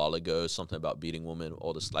little while ago, something about beating women,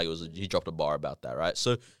 all this. Like, he dropped a bar about that, right?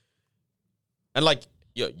 So, and like,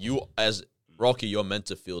 you as Rocky, you're meant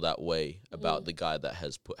to feel that way about the guy that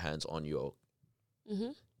has put hands on your,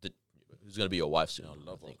 who's gonna be your wife soon,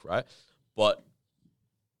 I think, right? But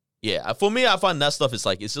yeah, for me, I find that stuff is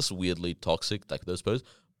like, it's just weirdly toxic, like those posts.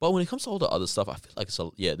 But when it comes to all the other stuff, I feel like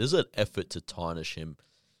there's an effort to tarnish him.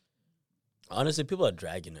 Honestly, people are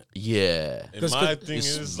dragging it. Yeah. And 'Cause- my 'cause thing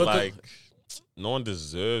it's- is but- like, no one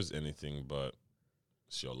deserves anything, but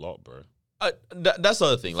it's your lot, bro. That's the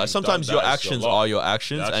other thing. Like You've sometimes done your that, it's your actions lot. are your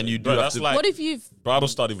actions, and you do Bro, have that's to. like What if you've Bible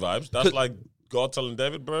study vibes. That's like God telling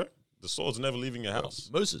David, bro, the sword's never leaving your house.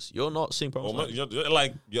 Moses, you're not seeing Or, promise.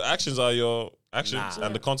 like your actions are your actions, Nah.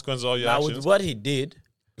 and the consequences are your Now, actions. with what he did,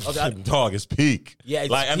 okay, Dog, it's peak. Yeah, it's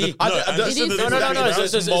like and peak. The, no, I- and I- this It is the is- thing no, with no, Chris no, Brown.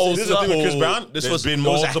 it's- This is the thing with Chris Brown. This There's was been it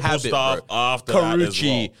was a multiple habit, stuff bro. after that as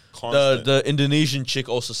Karuchi, well. Constant. the Indonesian chick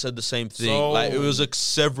also said the same thing. So, like it was like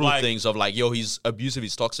several like- things of like, yo, he's abusive,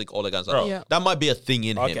 he's toxic, all that kind of Bro. stuff. Yeah. That might be a thing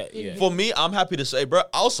in Okay, him. yeah. For me, I'm happy to say, bro,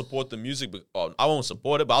 I'll support the music. But, I won't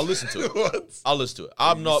support it, but I'll listen to it. I'll listen to it.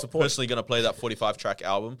 I'm not support it. personally gonna play that 45 track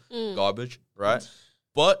album, Mm. garbage, right?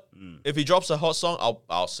 But if he drops a hot song,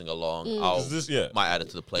 I'll sing along. I'll 'Cause this, yeah. might add it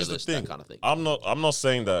to the This is the playlist, thing. that kind of thing. I'm not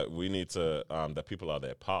saying that we need to that people are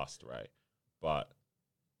their past, right? But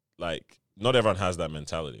like not everyone has that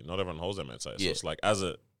mentality. Not everyone holds that mentality. Yeah. So it's like as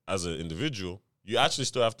an individual, you actually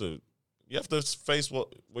still have to face what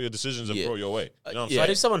your decisions have Yeah. brought your way. You know what I'm Yeah. but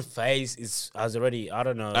saying? if someone has already, I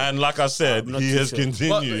don't know. And like I said, I'm not he too has sure.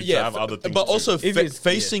 continued to have other things. but to also do. If it's-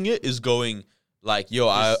 facing it is going like, yo,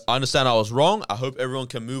 I understand I was wrong. I hope everyone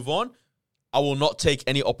can move on. I will not take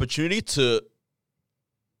any opportunity to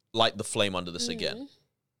light the flame under this again.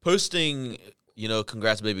 Posting,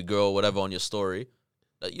 congrats baby girl, whatever on your story,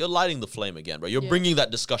 you're lighting the flame again, bro. You're Yeah. bringing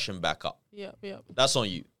that discussion back up. yeah. That's on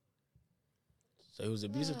you. So he was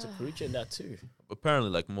abusive to Karuchi and that too. Apparently,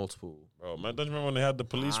 like multiple. Bro, man, don't you remember when they had the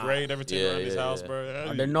police raid everything yeah, around his yeah, house, yeah.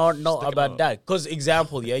 bro? They're not Sticking about up. that. Because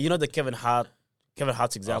example, yeah, you know the Kevin Hart's I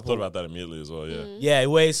example. thought about that immediately as well. Yeah, Yeah,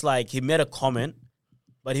 where it's like he made a comment,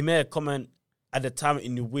 but he made a comment at the time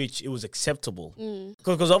in which it was acceptable.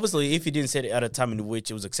 Because obviously, if he didn't say it at a time in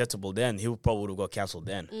which it was acceptable, then he would probably would have got cancelled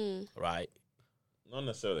then, right? not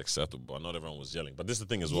necessarily acceptable. Not everyone was yelling, but this is the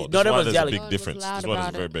thing as well. Yeah, This not is why everyone's there's yelling. a No big one was difference. loud This is why there's a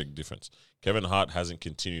about very it. big difference. Kevin Hart hasn't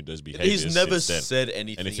continued those behaviors. He's never since then. said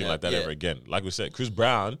anything like that yeah. ever again. Like we said, Chris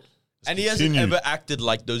Brown, has And he hasn't continued. ever acted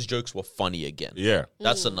like those jokes were funny again. Yeah,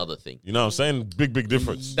 That's another thing. you know what I'm saying? Big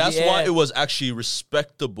difference. That's Yeah. why it was actually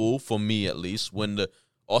respectable for me, at least, when the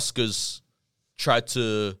Oscars tried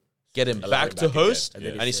to get him back to back host,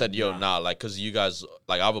 again. and he said, "Yo, nah, like, cause you guys,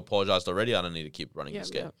 like, I've apologized already. I don't need to keep running this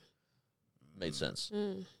game." Made sense.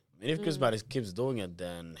 And if Chris Brown keeps doing it,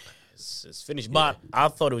 then it's finished. But I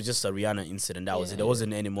thought it was just a Rihanna incident. That was it. There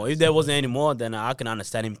wasn't any more. If there wasn't any more, then I can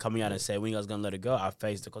understand him coming out and say, when you guys gonna let it go? I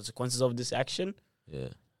face the consequences of this action. Yeah.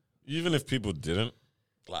 Even if people didn't,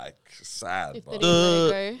 like, sad, If they but didn't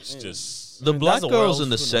let it go. it's just The black the girls world, in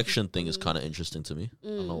the who knows? section thing is kind of interesting to me. I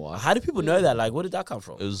don't know why. How do people know that? Like, where did that come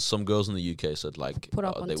from? It was some girls in the UK said like Put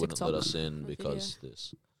up on they wouldn't let TikTok us in a because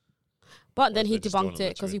this. But then he they just don't debunked wanna it let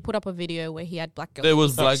you because in. he put up a video where he had black girls. There in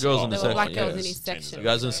was his black section. girls in the There were section. black girls yeah. in his section. You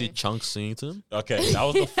guys didn't see so- Chunk singing to him? okay. That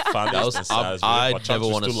was the funniest That was- and saddest I video, but never Chunks,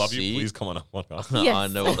 we wanna still love see- you. Please come on up. Yes. I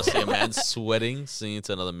never want to see a man sweating singing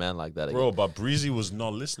to another man like that again. Bro, but Breezy was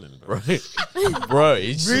not listening, bro. Right? Bro,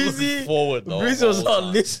 he's Breezy- looking forward though. Breezy was not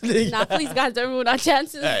listening. Nah, please, guys, don't ruin our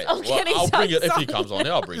chances Hey, of well, getting I'll bring it if he songs. comes on.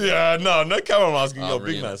 Yeah, I'll bring it. Yeah, no camera. I'm asking I'll you,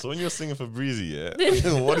 bring big him. man. So when you were singing for Breezy,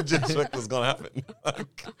 yeah, what did you expect was gonna happen?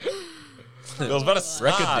 It was about a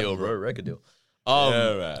Record sad, deal, bro. Record deal.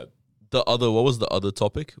 Yeah, man. What was the other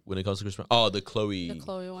topic when it comes to Chris Brown? Oh, the Chloe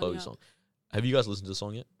Chloe one, yeah. song. Have you guys listened to the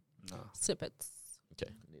song yet? Snippets.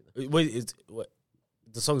 Okay. neither. Wait,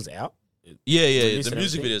 the song's out? Yeah. Released The and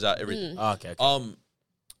music everything? video's out, everything. Oh, okay.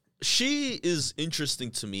 She is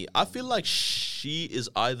interesting to me. I feel like she is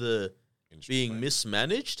either being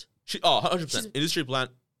mismanaged. 100%. Industry plan,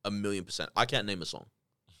 1,000,000%. I can't name a song.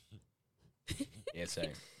 Yeah, same.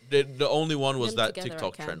 The only one was Them that together I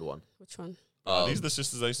TikTok can. trend one. Which one? Are these the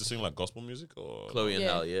sisters that used to sing like gospel music or Chloe and Yeah.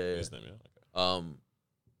 Halle, yeah. His name, yeah. Okay.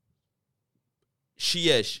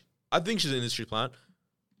 She I think she's an industry plant.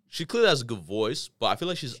 She clearly has a good voice, but I feel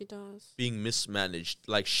like she's She does. being mismanaged.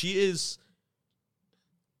 Like she is.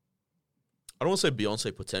 I don't want to say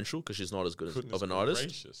Beyonce potential because she's not as good as, Goodness of an artist,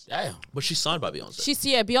 gracious. Damn. but she's signed by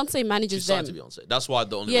Beyonce. Beyonce manages She's signed them. to Beyonce. That's why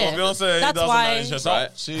the only Yeah. reason- Beyonce That's doesn't why- manage herself.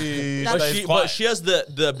 Right. She That's- stays but quiet. she has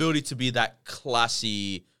the ability to be that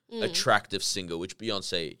classy, attractive singer, which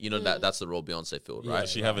Beyonce, that's the role Beyonce filled, Does right?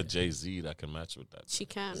 she have a Jay-Z that can match with that? She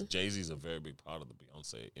can. Jay-Z's a very big part of the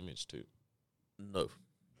Beyonce image too. No,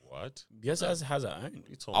 What? Beyonce has her own. What are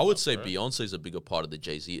you talking I would about, say bro? Beyonce is a bigger part of the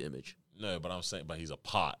Jay-Z image. No, but I'm saying, but he's a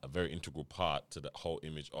very integral part to the whole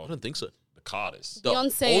image I of don't think so. the Carters.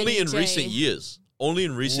 Beyonce only in and Jay. recent years. Only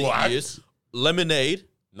in recent What? years. Lemonade.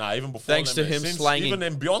 Nah, even before Thanks to Lemonade. him Since, slanging- even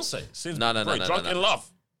in Beyonce, since No, bro, Drunk in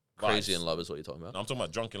Love. Crazy Vibes. in Love is what you're talking about. No, I'm talking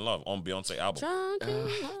about Drunk in Love on Beyonce album. Drunk in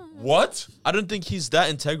love. What? I don't think he's that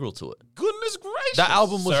integral to it. Goodness gracious! That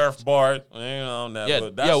album was- Surfboard. Never. Yeah,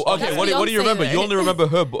 That's yeah. Okay, That's what do you Beyonce, remember? You though. only remember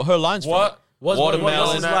her lines. What?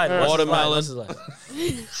 Watermelon, his line? watermelon. What's his line?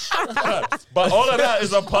 But all of that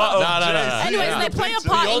is a part of Nah, nah, nah, Jay-Z. nah. Anyways, they play a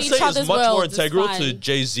part in each Beyonce other's is much more worlds, it's integral to fine.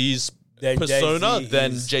 Jay-Z's Then persona Jay-Z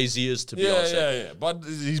than is- Jay-Z is to Yeah, Beyonce. yeah. But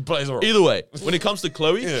he plays a role. Either way, when it comes to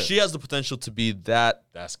Chloe, Yeah. she has the potential to be that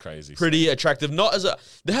That's crazy. pretty attractive. Not as a.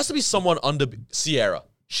 There has to be someone under Sierra.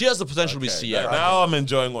 She has the potential to be Okay, Sierra. Now I'm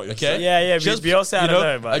enjoying what you're Okay. saying. Yeah, She has, Beyonce, I you don't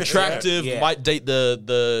know, know, but attractive. Yeah. Might date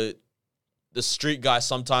the street guy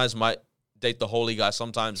sometimes. Might date the holy guy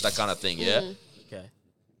sometimes. That kind of thing. Yeah. Okay.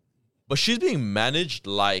 But she's being managed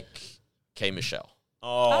like K Michelle.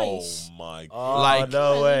 Oh Nice. my god. Oh, Like-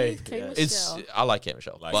 no way. Okay, Yeah. It's I like K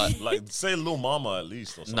Michelle, Like say Lil Mama at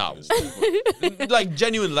least or something. No. but like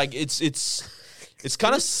genuine, like it's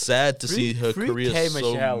kind of sad to see her Free career K. so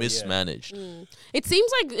Michelle, yeah. mismanaged. It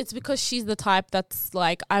seems like it's because she's the type that's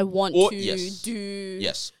like, I want Or- to yes. do.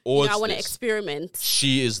 Yes, You or know, I it's want to this. experiment.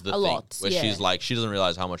 She is the a thing lot, where yeah. she's like she doesn't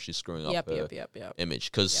realize how much she's screwing up Yep, her yep.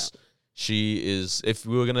 image because she is. If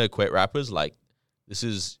we were gonna equate rappers, like this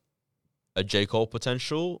is a J. Cole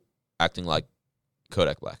potential acting like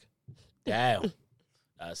Kodak Black, Damn.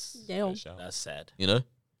 That's Damn. that's sad. you know,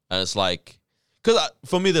 and it's like because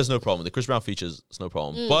for me there's no problem. The Chris Brown features, it's no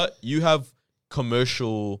problem, but you have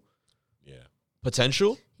commercial Yeah,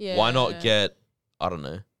 potential. Yeah. Why not get I don't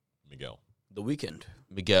know Miguel. The Weeknd.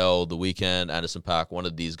 Miguel, The Weeknd, Anderson .Paak, one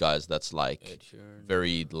of these guys that's like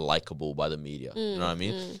very likable by the media. You know what I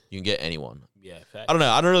mean? You can get anyone. Yeah, I don't know.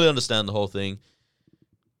 I don't really understand the whole thing.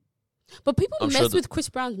 But people I'm mess sure that- with Chris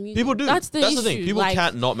Brown's music. People do. That's the issue. thing. People like,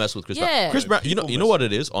 can't not mess with Chris Brown. Yeah. Chris Brown. People You know mess what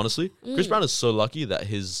it is. Honestly, Chris Mm. Brown is so lucky that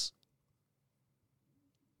his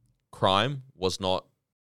crime was not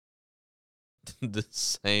the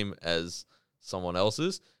same as someone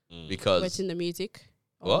else's because What's in the music?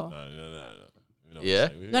 What? Or- No. You know what Yeah?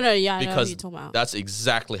 I'm saying? No, yeah, I know who because you're talking about. that's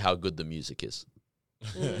exactly how good the music is.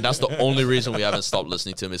 That's the only reason we haven't stopped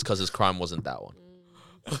listening to him is because his crime wasn't that one.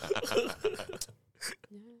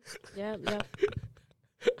 Yeah.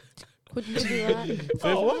 Could be right.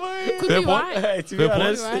 Oh, man. Could be right. Hey, to be Fair point.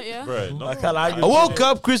 honest, Right, yeah. Bro, no. I can't argue. I with woke you.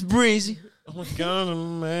 up Chris Breezy. Oh my god,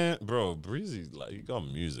 man, bro, Breezy, like you got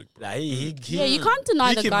music, bro. Nah, he Yeah, you can't deny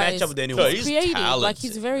he the can guy match up is with anyone. No, he's creative. Like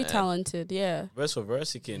he's talented, very man. talented. Yeah. Verse for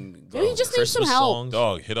verse, he can go. Maybe he just needs some Christmas help. songs.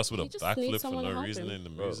 Dog, hit us with He a just backflip needs for someone to no help reason him. in the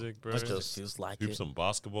music, bro. It just feels like Hoop it. some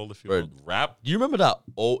basketball if you Bro. want. Rap, Do you remember that?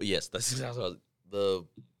 Oh, yes. That's exactly what the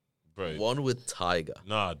bro. one with Tiger.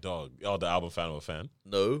 Nah, dog. Oh, the album fan of a fan.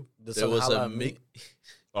 No, The there song was Holla a at Me?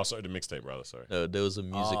 Oh, sorry, the mixtape, rather. Sorry. no, there was a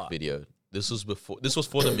music Ah. video. This was before. This was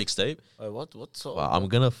for the mixtape. Wait, what song? Well, I'm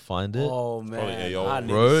gonna find it, Oh man, Ayo. I need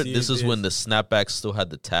to bro. see This is when the snapbacks still had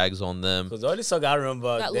the tags on them. Because the only song I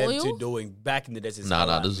remember That them Loyal? two doing back in the days is Nah,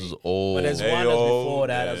 Holla at this Me. is old. But there's one that's Ayo, before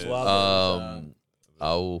that as yeah. well.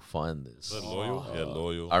 I will find this. Is that loyal? Yeah,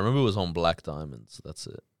 loyal. I remember it was on Black Diamonds. That's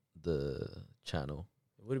it. The channel.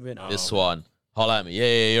 It would have been. This one. Holla at me.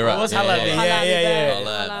 Yeah, you're right. what's Holla at Me? Yeah.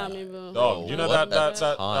 Holla at me, boo. Dog, you know What that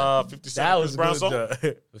the time. 50 Cent That and was Chris Brown good. song?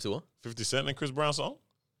 Though. 51? 50 Cent and Chris Brown song?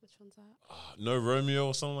 Which one's that? No Romeo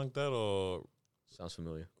or something like that, or Sounds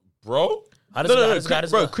familiar. bro? How does No, it go? no, How no, does it go? How does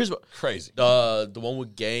it bro. go? Chris. Crazy. The one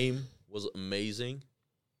with Game was amazing.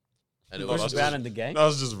 And it No, was Chris that's Brown just- and the gang. I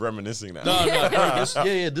was just reminiscing now. no,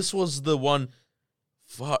 bro, this was the one.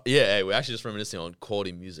 Yeah, hey, we're actually just reminiscing on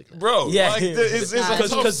Cordy music now. Bro, Yeah. like, it's Nice. a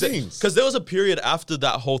tough scenes. Because there was a period after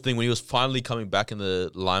that whole thing when he was finally coming back in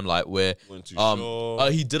the limelight where Went too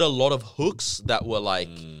sure. he did a lot of hooks that were like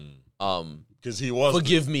Because he was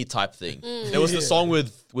forgive me type thing. There was the song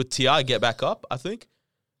with T.I. Get Back Up, I think.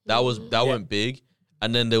 That went big.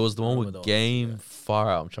 And then there was the one remember with those, Game Far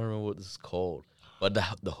Out. I'm trying to remember what this is called. But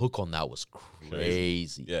the hook on that was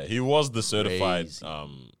crazy. Yeah, he was the certified Crazy.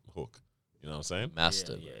 hook. You know what I'm saying?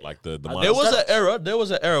 Master. Like the There was an era. There was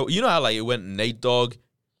an era. You know how like it went Nate Dogg,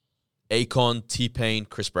 Akon, T-Pain,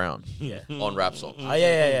 Chris Brown Yeah. on rap songs. Oh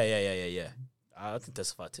yeah. I can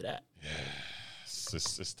testify to that.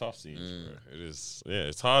 It's tough scenes, bro. It is. Yeah,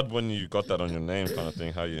 it's hard when you got that on your name, kind of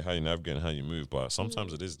thing. How you navigate and how you move, but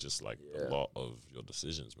sometimes it is just like a lot of your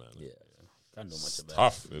decisions, man. Yeah. Can't know much It's about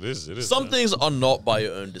tough. It is. It is. Some man. things are not by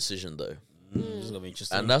your own decision though. it. This is gonna be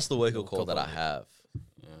interesting. And that's the wake-up call that I have.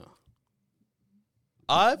 Yeah.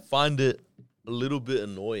 I find it a little bit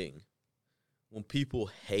annoying when people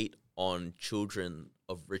hate on children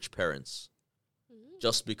of rich parents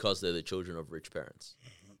just because they're the children of rich parents.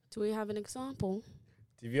 Do we have an example?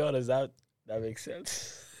 To be honest, that makes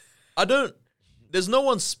sense. There's no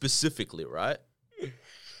one specifically, right?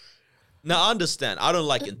 Now, I understand. I don't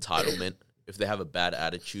like entitlement. If they have a bad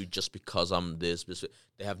attitude just because I'm this,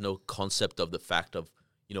 they have no concept of the fact of,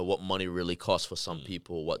 you know, what money really costs for some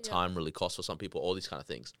people, what time really costs for some people, all these kind of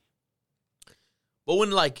things. But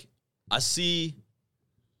when, like, I see,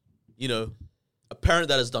 you know, a parent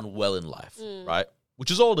that has done well in life, right?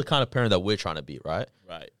 Which is all the kind of parent that we're trying to be, right?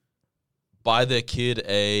 Right. Buy their kid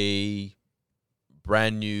a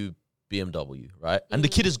brand new BMW, right? And the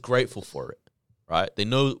kid is grateful for it, right? They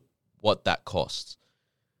know what that costs.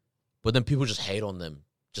 But then people just hate on them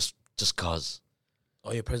just cause.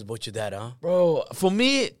 Oh, your parents bought you that, huh? Bro, for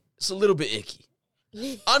me, it's a little bit icky.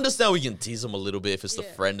 I understand we can tease them a little bit if it's the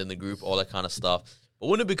friend in the group, all that kind of stuff. But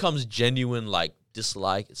when it becomes genuine, like,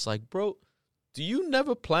 dislike, it's like, bro, do you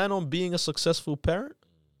never plan on being a successful parent?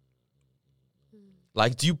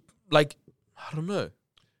 Like, do you, like, I don't know.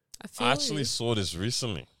 I actually saw this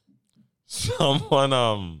recently.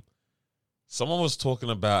 Someone was talking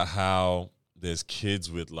about how there's kids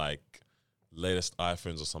with, like, latest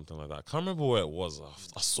iPhones or something like that. I can't remember where it was.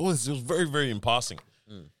 I saw this. It was very, very in passing.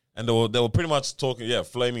 And they were pretty much talking,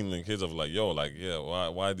 flaming the kids of like, yo, like,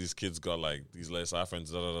 why these kids got like these latest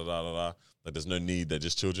iPhones, Like, there's no need, they're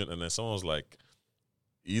just children. And then someone was like,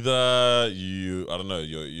 either you, I don't know,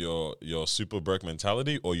 your super broke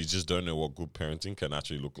mentality, or you just don't know what good parenting can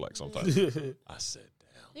actually look like sometimes. I said,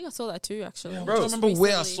 damn. I think I saw that too, actually. Bro, I don't remember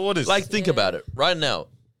where I saw this. Like, think about it. Right now,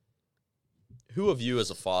 who of you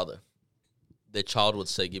as a father, their child would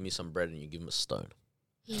say, give me some bread, and you give him a stone?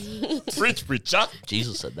 Preach, preacher.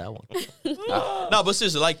 Jesus said that one. No, but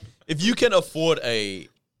seriously, like, if you can afford maybe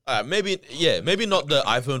not the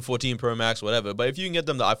iPhone 14 Pro Max, whatever, but if you can get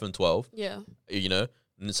them the iPhone 12, you know,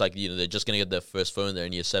 and it's like, you know, they're just going to get their first phone there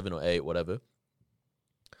in year 7 or 8, whatever,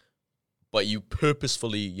 but you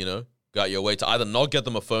purposefully, you know, got your way to either not get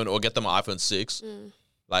them a phone or get them an iPhone 6,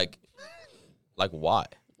 like why?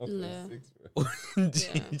 Yeah.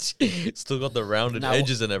 Still got the rounded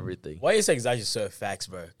edges and everything. Why you saying is actually so facts,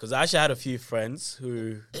 bro. Because I actually had a few friends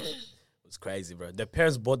who was crazy, bro. Their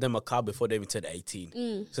parents bought them a car before they even turned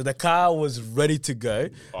 18. So the car was ready to go.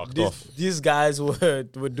 These guys were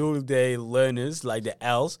doing their learners, like the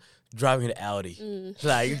L's, driving an Audi.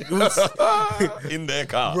 Like, it was, in their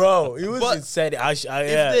car. bro, it was insane. If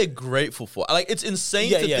they're grateful for, like, it's insane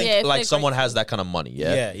to think like someone has that kind of money.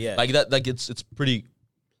 Yeah, like that. Like, it's pretty.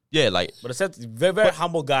 Yeah, like, but it's a very, very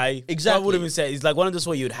humble guy. Exactly. I wouldn't even say it's like one of those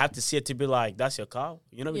where you'd have to see it to be like, that's your car.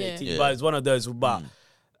 You're not even 18, but it's one of those. But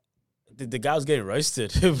the guy was getting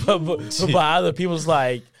roasted by other people's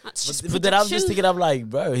like. But then I was just thinking, I'm like,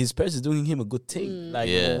 bro, his parents is doing him a good thing. Like,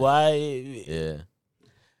 why?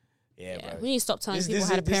 Yeah, bro. We need to stop telling people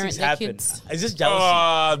how to parent their kids. Is this jealousy?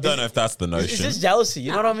 I don't know if that's the notion. Is this jealousy?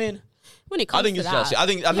 You know what I mean? When it comes I think to it's that. jealousy. I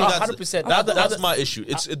think that's 100%. That's my issue.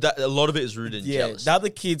 It's that a lot of it is rooted in jealousy. The other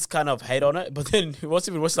kids kind of hate on it, but then what's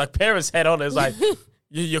even worse, like parents hate on it. It's like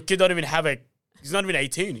your kid don't even have he's not even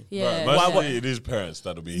 18. Yeah. Mostly it is parents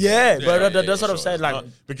that'll be. But that's what I'm saying. Like,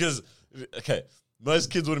 because, okay, most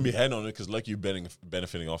kids wouldn't be hating on it because like you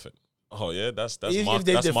benefiting off it. Oh yeah, that's Mark.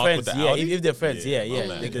 That's Mark friends, with the Audi. if they're friends, man,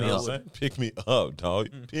 they you can know help. what I'm saying? Pick me up, dog.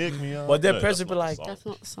 Pick me up. But their No, parents that's would be not like, the song. That's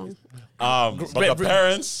not the song. But the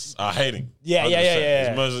parents are hating. Yeah.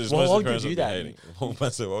 100%. It's mostly Why would parents you do that that? be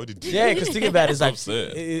hating. Why would you do that? Yeah, because think about it, it's like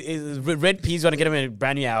Upset. Red P's gonna get him a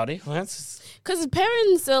brand new Audi. Because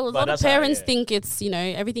parents, a lot of that's how- parents yeah. think it's, you know,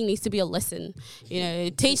 everything needs to be a lesson. You know,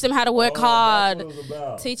 teach them how to work hard.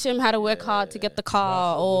 Teach them how to work hard to get the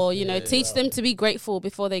car, or, you know, teach them to be grateful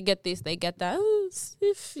before they get this, they get that.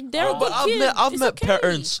 If they're a good But kid, I've it's met okay.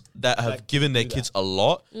 parents that have given their kids a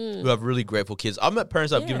lot, who have really grateful kids. I've met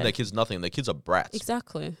parents that have given their kids nothing. Their kids are brats.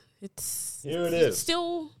 Exactly. It's Here it is.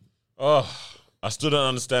 still. Oh, I still don't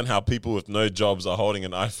understand how people with no jobs are holding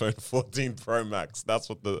an iPhone 14 Pro Max. That's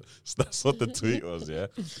what the tweet was. Yeah,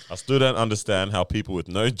 I still don't understand how people with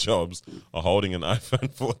no jobs are holding an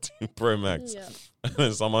iPhone 14 Pro Max. Yeah. And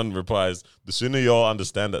then someone replies, "The sooner y'all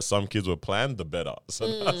understand that some kids were planned, the better." So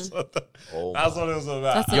that's what it was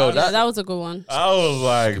about. That was a good one. I was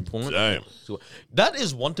like, point. damn. So that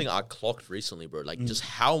is one thing I clocked recently, bro. Like, just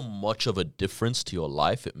how much of a difference to your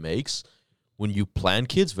life it makes when you plan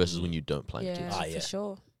kids versus when you don't plan kids. Yeah, for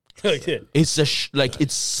sure. It's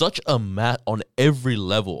it's such a on every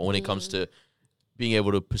level when it comes to being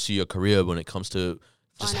able to pursue your career, when it comes to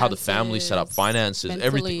just how the family's set up, finances,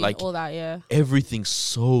 everything, like all that, yeah. everything's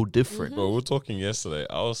so different. Bro, we were talking yesterday.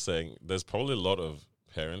 I was saying there's probably a lot of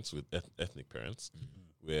parents with ethnic parents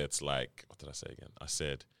where it's like, what did I say again? I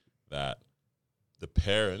said that the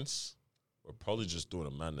parents were probably just doing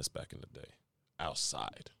a madness back in the day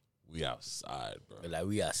outside We outside, bro. Like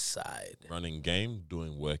we outside. Running game,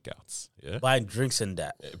 doing workouts. Yeah. Buying drinks and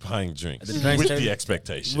that. Buying drinks. The drinks with table- the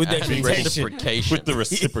expectation. with the And being expectation. Reciprocation. With the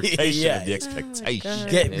reciprocation Yeah. and the expectation.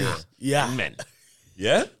 Get me. Yeah. Men.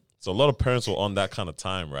 Yeah? So a lot of parents were on that kind of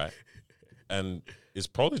time, right? And it's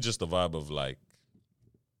probably just the vibe of like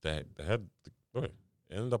they had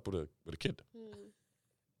ended up with a kid.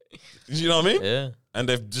 You know what I mean? Yeah. And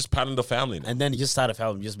they've just patterned the family now. And then you just start a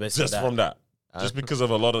film just based on Just that. from that. Just because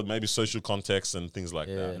of a lot of maybe social context and things like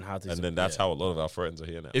Yeah, that. and how to- then that's how a lot of our friends are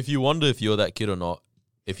here now. If you wonder if you're that kid or not,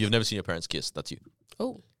 if you've never seen your parents kiss, that's you.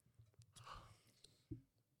 Oh,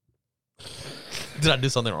 Did I do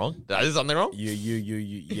something wrong? Did I do something wrong? You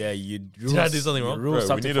Did I do something wrong? Rule Bro, we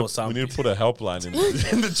something need, for some. we need to put a helpline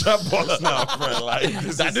in the chat box now, friend. Like,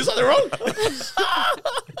 Did I do something wrong?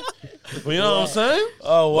 well, you know what I'm saying?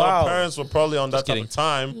 Oh, A lot of wow. parents were probably on that type kidding. of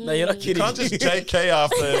time. No, you're not You kidding. can't just JK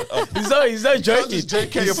after he's not joking. just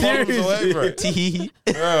JK your problems away, bro.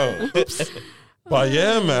 Bro. But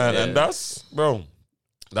yeah, man, and that's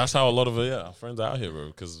how a lot of our friends are out here, bro,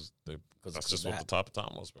 because that's just what the type of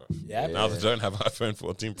time was, bro. Yeah, Now they don't have iPhone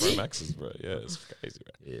 14 Pro Maxes, bro. Yeah, it's crazy,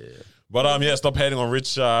 bro. Yeah. But stop hating on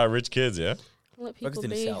rich kids, yeah, let Focus people in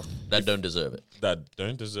be. itself. That don't deserve it. that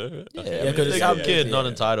don't deserve it. Yeah, Okay. because it's some out kid, there, not yeah.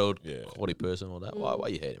 entitled, Yeah. quality person, all that. Why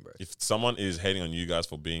you hating, bro? If someone is hating on you guys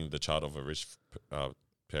for being the child of a rich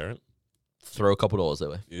parent, Throw a couple dollars their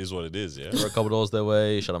way. it is what it is, yeah. Throw a couple dollars their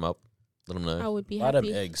way. Shut them up. Let them I know. would be Buy them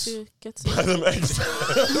happy eggs. to get some. Buy them eggs.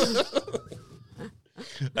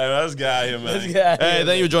 Hey, let's get out here, man. Hey,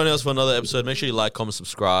 thank you for joining us for another episode. Make sure you like, comment,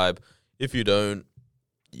 subscribe. If you don't,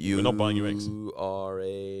 We're not buying you eggs. You are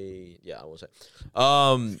a I won't say.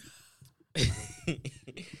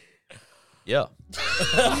 Yeah.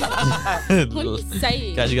 What are you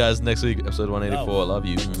saying? Catch you guys next week, episode 184. Love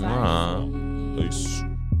you. Mwah.